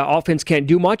 and offense can't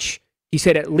do much. He's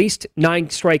had at least 9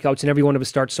 strikeouts in every one of his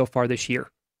starts so far this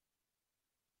year.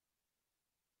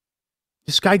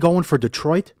 This guy going for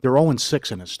Detroit, they're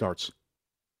 0-6 in his starts.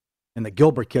 And the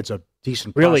Gilbert kid's a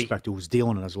decent prospect who was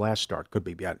dealing in his last start. Could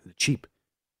be cheap.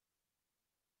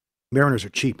 Mariners are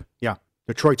cheap. Yeah.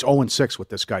 Detroit's 0-6 with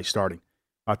this guy starting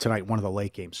tonight, one of the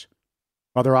late games.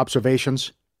 Other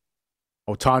observations?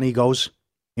 Ohtani goes.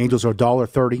 Angels are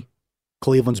 $1.30.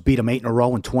 Cleveland's beat him 8 in a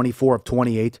row in 24 of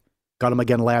 28. Got him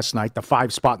again last night. The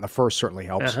 5 spot in the first certainly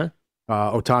helps.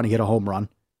 Ohtani hit a home run.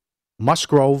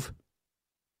 Musgrove,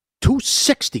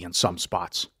 260 in some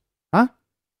spots. Huh?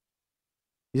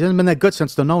 He hasn't been that good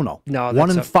since the no-no. No,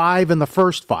 1-5 in the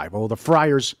first 5. Oh, the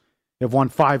Friars have won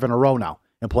 5 in a row now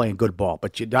and playing good ball.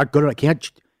 But you're not good.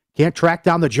 Can't track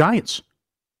down the Giants,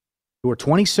 who are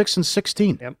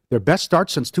 26-16. Yep. Their best start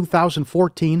since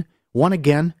 2014. Won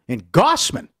again. And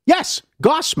Gossman. Yes,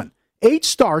 Gossman. 8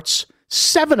 starts,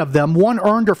 7 of them, 1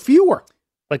 earned or fewer.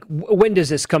 Like, when does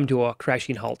this come to a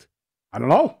crashing halt? I don't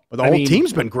know. But the whole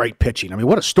team's been great pitching. I mean,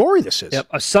 what a story this is. Yep,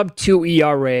 a sub-2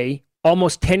 ERA,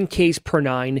 almost 10 Ks per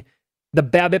 9. The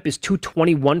BABIP is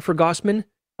 221 for Gossman.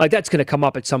 Like, that's going to come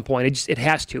up at some point. It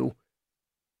has to.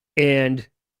 And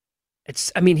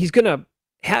he's going to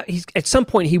at some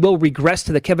point he will regress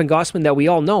to the Kevin Gossman that we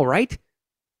all know, right?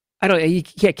 He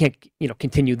can't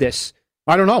continue this.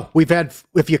 I don't know. We've had,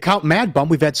 if you count Mad Bum,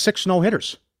 we've had 6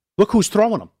 no-hitters. Look who's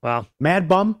throwing them. Wow. Mad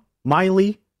Bum,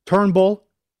 Miley, Turnbull.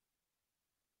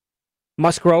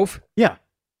 Musgrove. Yeah.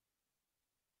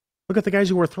 Look at the guys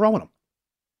who were throwing them.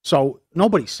 So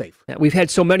nobody's safe. Yeah, we've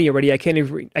had so many already. I can't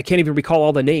even recall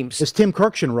all the names. As Tim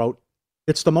Kirkshin wrote,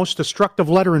 it's the most destructive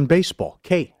letter in baseball.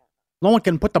 K. No one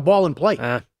can put the ball in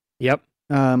play. Yep.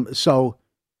 So.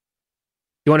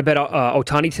 You want to bet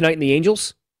Ohtani tonight in the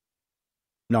Angels?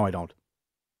 No, I don't.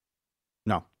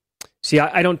 No. See,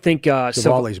 I don't think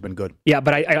Savale's been good. Yeah,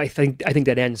 but I think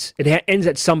that ends. It ends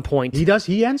at some point. He does.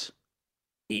 He ends.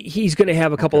 He's going to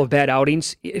have a couple of bad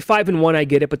outings. 5-1, I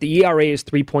get it, but the ERA is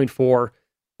 3.4.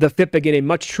 The FIP again, a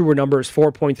much truer number, is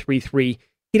 4.33.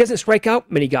 He doesn't strike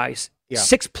out many guys. Yeah.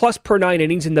 6+ per 9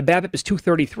 innings, and the BABIP is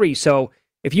 233. So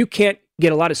if you can't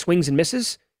get a lot of swings and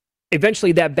misses,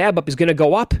 eventually that BABIP is going to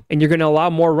go up, and you're going to allow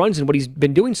more runs than what he's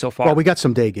been doing so far. Well, we got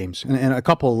some day games and a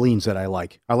couple of leans that I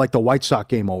like. I like the White Sox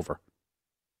game over.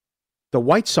 The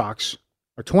White Sox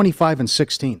are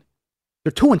 25-16.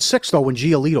 They're 2-6 though when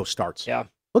Giolito starts. Yeah.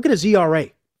 Look at his ERA,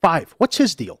 5. What's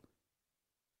his deal?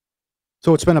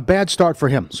 So it's been a bad start for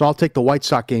him. So I'll take the White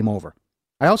Sox game over.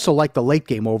 I also like the late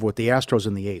game over with the Astros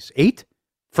and the A's. 8.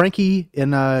 Frankie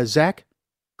and Zach,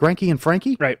 Greinke and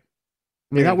Frankie. Right.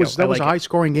 I mean, that was a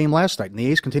high-scoring game last night, and the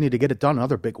A's continued to get it done.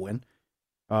 Another big win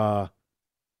after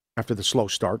the slow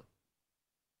start.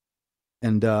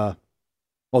 And, the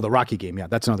Rocky game, yeah,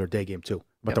 that's another day game, too.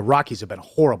 But the Rockies have been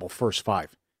horrible first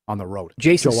 5 on the road.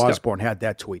 Joe Osborne had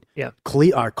that tweet. Yeah.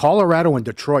 Colorado and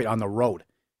Detroit on the road.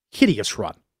 Hideous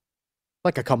run.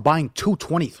 Like a combined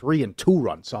 223 and 2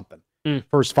 run something.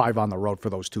 First 5 on the road for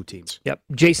those 2 teams. Yep.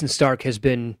 Jason Stark has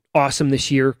been awesome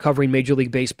this year covering Major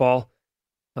League Baseball.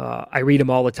 I read him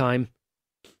all the time.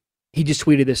 He just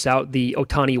tweeted this out, the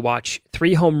Ohtani watch.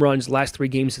 3 home runs last 3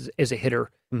 games as a hitter.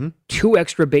 2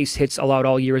 extra base hits allowed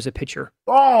all year as a pitcher.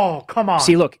 Oh, come on.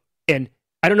 See, look, and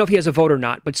I don't know if he has a vote or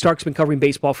not, but Stark's been covering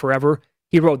baseball forever.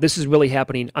 He wrote, "This is really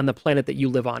happening on the planet that you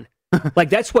live on."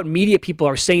 Like, that's what media people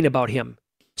are saying about him.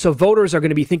 So voters are going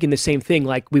to be thinking the same thing.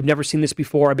 Like, we've never seen this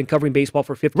before. I've been covering baseball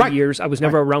for 50 years. I was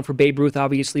never around for Babe Ruth,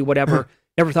 obviously, whatever.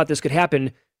 Never thought this could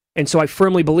happen. And so I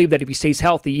firmly believe that if he stays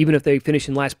healthy, even if they finish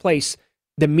in last place,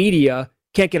 the media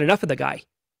can't get enough of the guy.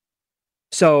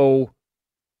 So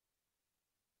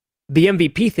the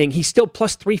MVP thing, he's still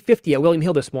plus 350 at William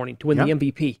Hill this morning to win the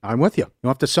MVP. I'm with you. You don't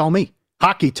have to sell me.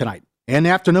 Hockey tonight and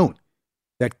afternoon.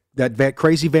 That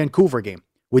crazy Vancouver game.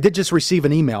 We did just receive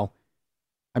an email.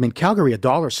 I mean, Calgary,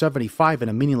 $1.75 in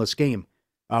a meaningless game.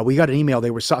 We got an email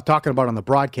they were talking about on the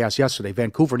broadcast yesterday.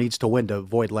 Vancouver needs to win to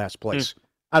avoid last place.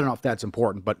 I don't know if that's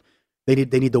important, but they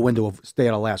need to win to stay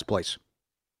out of last place.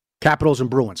 Capitals and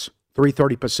Bruins,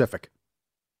 3:30 Pacific.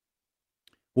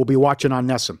 We'll be watching on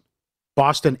NESN.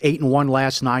 Boston 8-1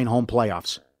 last 9 home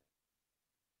playoffs.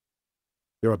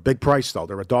 They're a big price, though.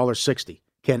 They're $1.60.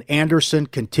 Can Anderson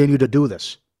continue to do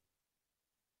this?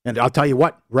 And I'll tell you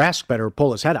what, Rask better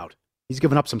pull his head out. He's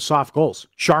given up some soft goals.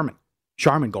 Sharman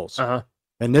goals.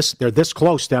 And they're this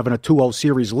close to having a 2-0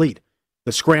 series lead.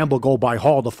 The scramble goal by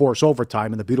Hall to force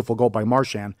overtime and the beautiful goal by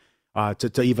Marchand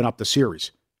to even up the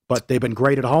series. But they've been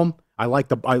great at home. I like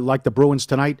the Bruins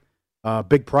tonight.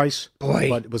 Big price. Boy.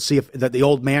 But we'll see if the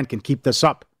old man can keep this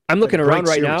up. I'm looking around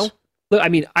right now. Look, I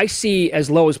mean, I see as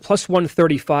low as plus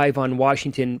 135 on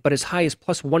Washington, but as high as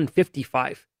plus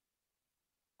 155.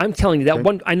 I'm telling you, that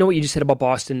one, I know what you just said about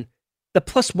Boston. The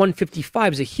plus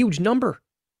 155 is a huge number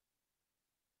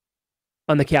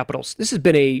on the Capitals. This has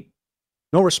been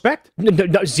no respect?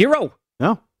 Zero.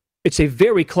 No. It's a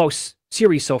very close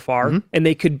series so far, and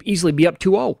they could easily be up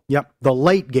 2-0. Yep. The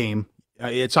late game,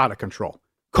 it's out of control.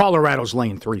 Colorado's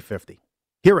laying 350.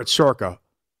 Here at Circa,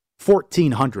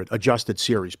 1,400 adjusted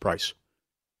series price.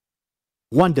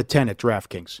 1-10 at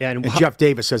DraftKings. Yeah, and Jeff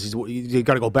Davis says you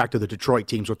got to go back to the Detroit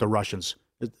teams with the Russians.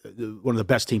 One of the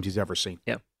best teams he's ever seen.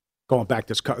 Yeah. Going back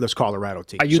to this Colorado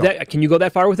team. Are you can you go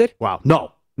that far with it? Wow.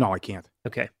 No, I can't.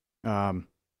 Okay. Trying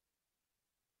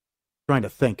to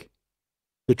think.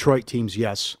 Detroit teams,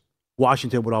 yes.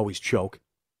 Washington would always choke.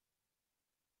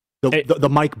 The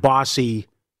Mike Bossy,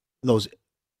 those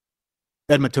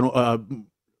Edmonton,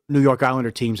 New York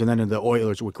Islander teams, and then in the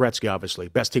Oilers with Gretzky, obviously.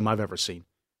 Best team I've ever seen.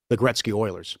 The Gretzky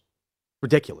Oilers.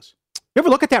 Ridiculous. You ever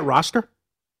look at that roster?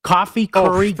 Coffey,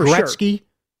 Curry, Gretzky, sure.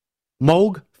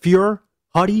 Moog, Fuhrer,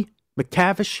 Huddy,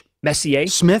 McTavish, Messier,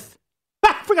 Smith.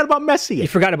 I forgot about Messier. You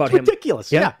forgot about him.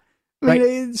 Ridiculous. Yeah. I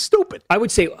mean, it's stupid. I would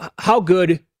say, how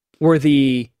good were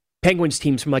the Penguins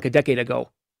teams from like a decade ago?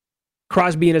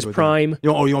 Crosby in his prime.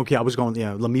 Okay. I was going,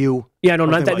 Lemieux. Yeah, no,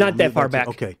 not that far back.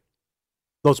 Okay.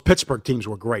 Those Pittsburgh teams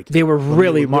were great. They were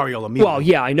really Mario Lemieux. Well,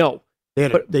 yeah, I know.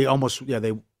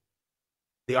 The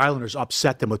Islanders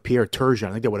upset them with Pierre Turgeon.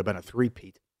 I think that would have been a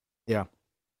three-peat. Yeah.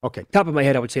 Okay. Top of my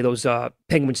head, I would say those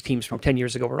Penguins teams from 10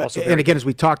 years ago were also And again, as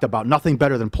we talked about, nothing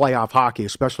better than playoff hockey,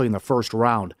 especially in the first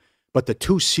round. But the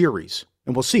two series,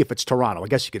 and we'll see if it's Toronto. I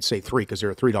guess you could say 3 because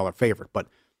they're a $3 favorite. But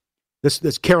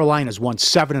this Carolina's won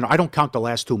 7, and I don't count the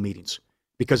last 2 meetings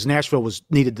because Nashville was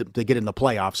needed to get in the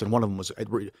playoffs, and one of them was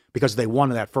because they won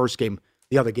in that first game.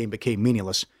 The other game became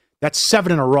meaningless. That's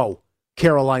 7 in a row,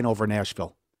 Carolina over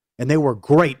Nashville. And they were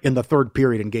great in the third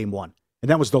period in game 1. And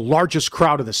that was the largest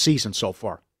crowd of the season so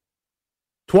far.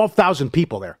 12,000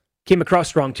 people there. Came across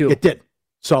strong, too. It did.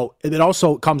 So it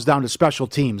also comes down to special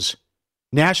teams.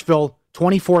 Nashville,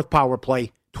 24th power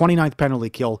play, 29th penalty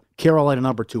kill. Carolina,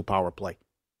 number 2 power play.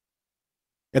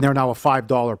 And they're now a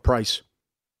 $5 price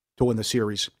to win the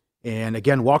series. And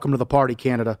again, welcome to the party,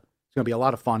 Canada. It's going to be a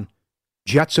lot of fun.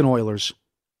 Jets and Oilers.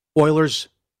 Oilers,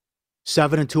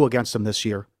 7-2 against them this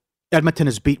year. Edmonton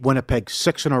has beat Winnipeg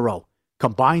 6 in a row.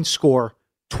 Combined score,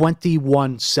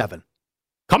 21-7.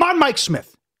 Come on, Mike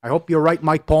Smith. I hope you're right,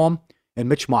 Mike Palm and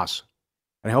Mitch Moss.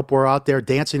 And I hope we're out there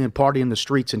dancing and partying in the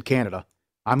streets in Canada.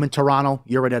 I'm in Toronto.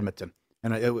 You're in Edmonton.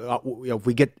 And if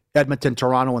we get Edmonton,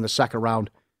 Toronto in the second round,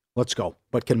 let's go.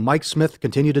 But can Mike Smith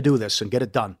continue to do this and get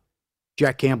it done?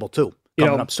 Jack Campbell, too,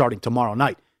 coming up starting tomorrow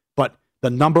night. But the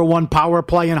number 1 power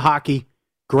play in hockey,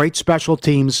 great special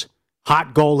teams,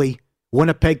 hot goalie.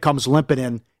 Winnipeg comes limping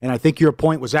in, and I think your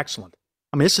point was excellent.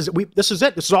 I mean, this is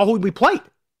it. This is all who we played.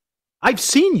 I've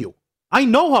seen you. I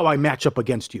know how I match up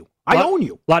against you. I own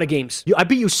you. A lot of games. I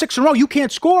beat you 6 in a row. You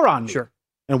can't score on me. Sure.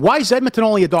 And why is Edmonton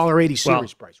only $1.80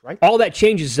 series price, right? All that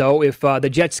changes, though, if the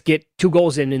Jets get 2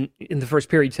 goals in the first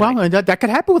period tonight. Well, that could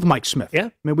happen with Mike Smith. Yeah.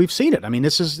 I mean, we've seen it. I mean,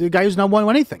 this is the guy who's not won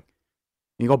anything.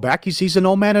 You go back, he's an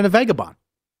old man and a vagabond.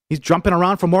 He's jumping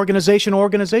around from organization to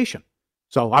organization.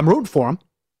 So I'm rooting for him.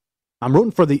 I'm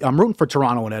rooting for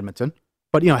Toronto and Edmonton.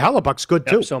 But, Hellebuck's good,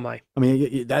 too. So am I. I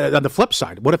mean, on the flip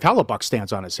side, what if Hellebuck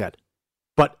stands on his head?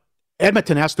 But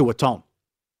Edmonton has to atone.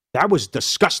 That was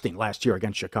disgusting last year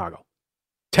against Chicago.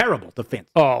 Terrible defense.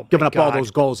 Oh, giving up all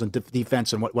those goals and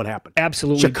defense and what happened.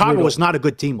 Absolutely. Chicago brutal. was not a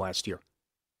good team last year.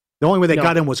 The only way they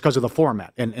got in was because of the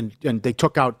format, and they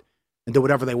took out and did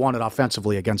whatever they wanted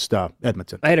offensively against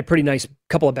Edmonton. I had a pretty nice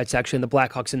couple of bets, actually, in the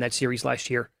Blackhawks in that series last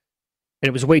year, and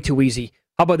it was way too easy.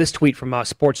 How about this tweet from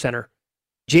SportsCenter?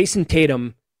 Jason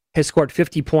Tatum has scored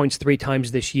 50 points 3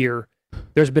 times this year.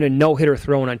 There's been a no-hitter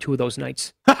thrown on 2 of those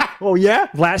nights. Oh, yeah?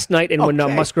 Last night and when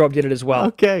Musgrove did it as well.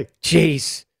 Okay.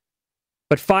 Jeez.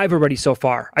 But 5 already so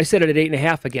far. I said it at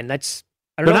 8.5 again. That's,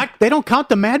 I don't know. They don't count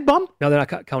the Mad Bum? No, they're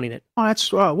not counting it. Oh,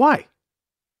 that's, why?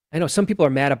 I know some people are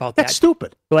mad about that. That's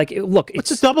stupid. Like, look,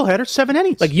 it's a doubleheader, 7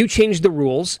 innings. Like, you changed the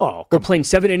rules. Oh, we're playing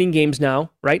 7-inning games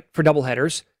now, right, for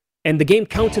doubleheaders. And the game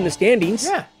counts in the standings.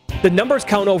 Yeah. The numbers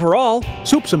count overall.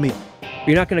 Soup's a meal.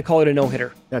 You're not going to call it a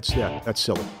no-hitter. That's silly. That's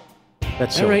all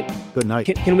silly. right. Good night.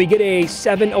 Can we get a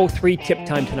 7:03 tip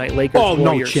time tonight, Lakers Warriors?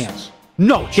 No chance.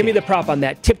 No chance. Give me the prop on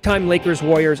that. Tip time, Lakers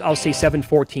Warriors. I'll say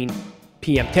 7:14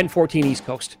 p.m., 10:14 East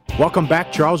Coast. Welcome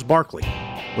back, Charles Barkley,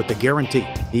 with the guarantee.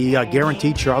 He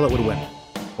guaranteed Charlotte would win.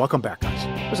 Welcome back, guys.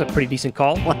 That was a pretty decent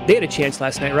call. They had a chance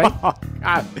last night, right? Oh,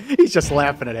 God. He's just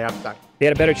laughing at halftime. They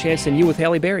had a better chance than you with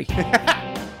Halle Berry.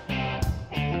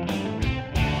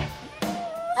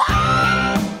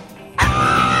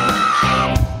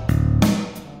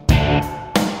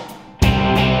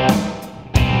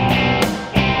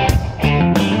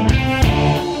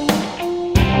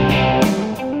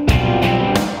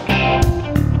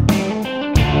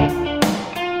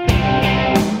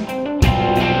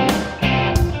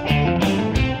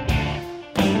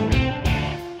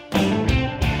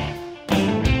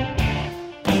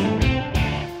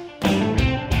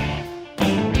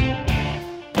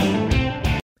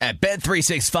 At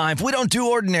Bet365, we don't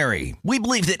do ordinary. We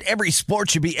believe that every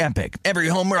sport should be epic. Every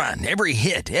home run, every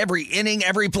hit, every inning,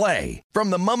 every play. From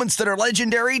the moments that are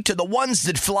legendary to the ones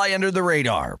that fly under the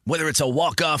radar. Whether it's a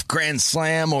walk-off grand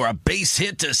slam or a base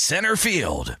hit to center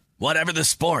field. Whatever the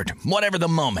sport, whatever the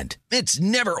moment. It's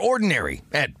never ordinary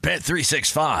at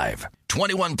Bet365.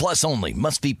 21 plus only.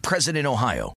 Must be present in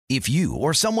Ohio. If you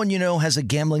or someone you know has a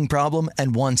gambling problem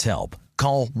and wants help,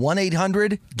 call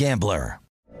 1-800-GAMBLER.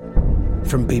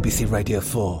 From BBC Radio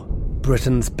 4,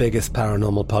 Britain's biggest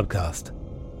paranormal podcast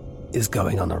is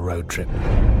going on a road trip.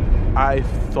 I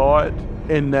thought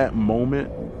in that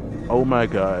moment, oh my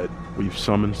God, we've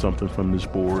summoned something from this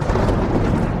board.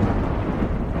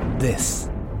 This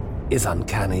is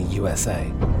Uncanny USA.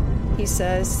 He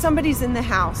says, somebody's in the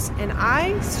house, and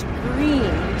I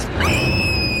screamed.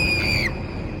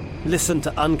 Listen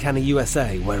to Uncanny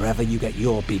USA wherever you get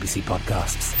your BBC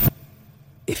podcasts,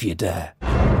 if you dare.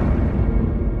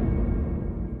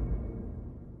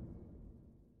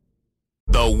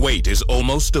 The wait is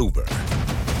almost over.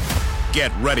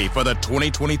 Get ready for the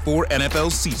 2024 NFL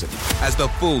season as the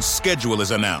full schedule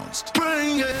is announced.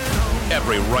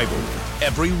 Every rivalry,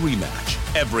 every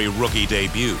rematch, every rookie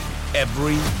debut,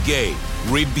 every game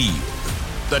revealed.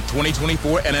 The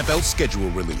 2024 NFL schedule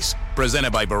release,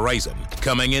 presented by Verizon,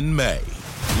 coming in May.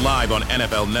 Live on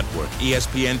NFL Network,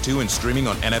 ESPN2, and streaming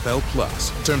on NFL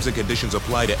Plus. Terms and conditions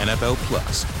apply to NFL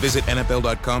Plus. Visit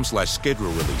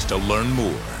NFL.com/schedule release to learn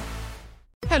more.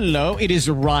 Hello, it is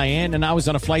Ryan, and I was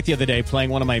on a flight the other day playing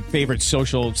one of my favorite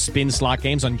social spin slot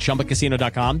games on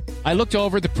ChumbaCasino.com. I looked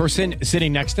over at the person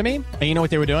sitting next to me, and you know what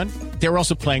they were doing? They were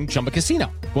also playing Chumba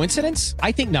Casino. Coincidence?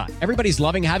 I think not. Everybody's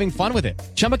loving having fun with it.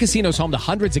 Chumba Casino is home to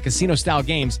hundreds of casino-style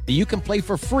games that you can play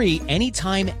for free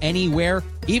anytime, anywhere,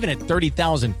 even at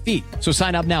 30,000 feet. So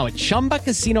sign up now at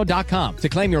ChumbaCasino.com to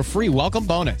claim your free welcome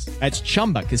bonus. That's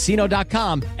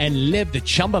ChumbaCasino.com and live the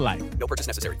Chumba life. No purchase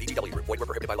necessary. VGW. Void where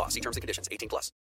prohibited by law. See terms and conditions. 18+.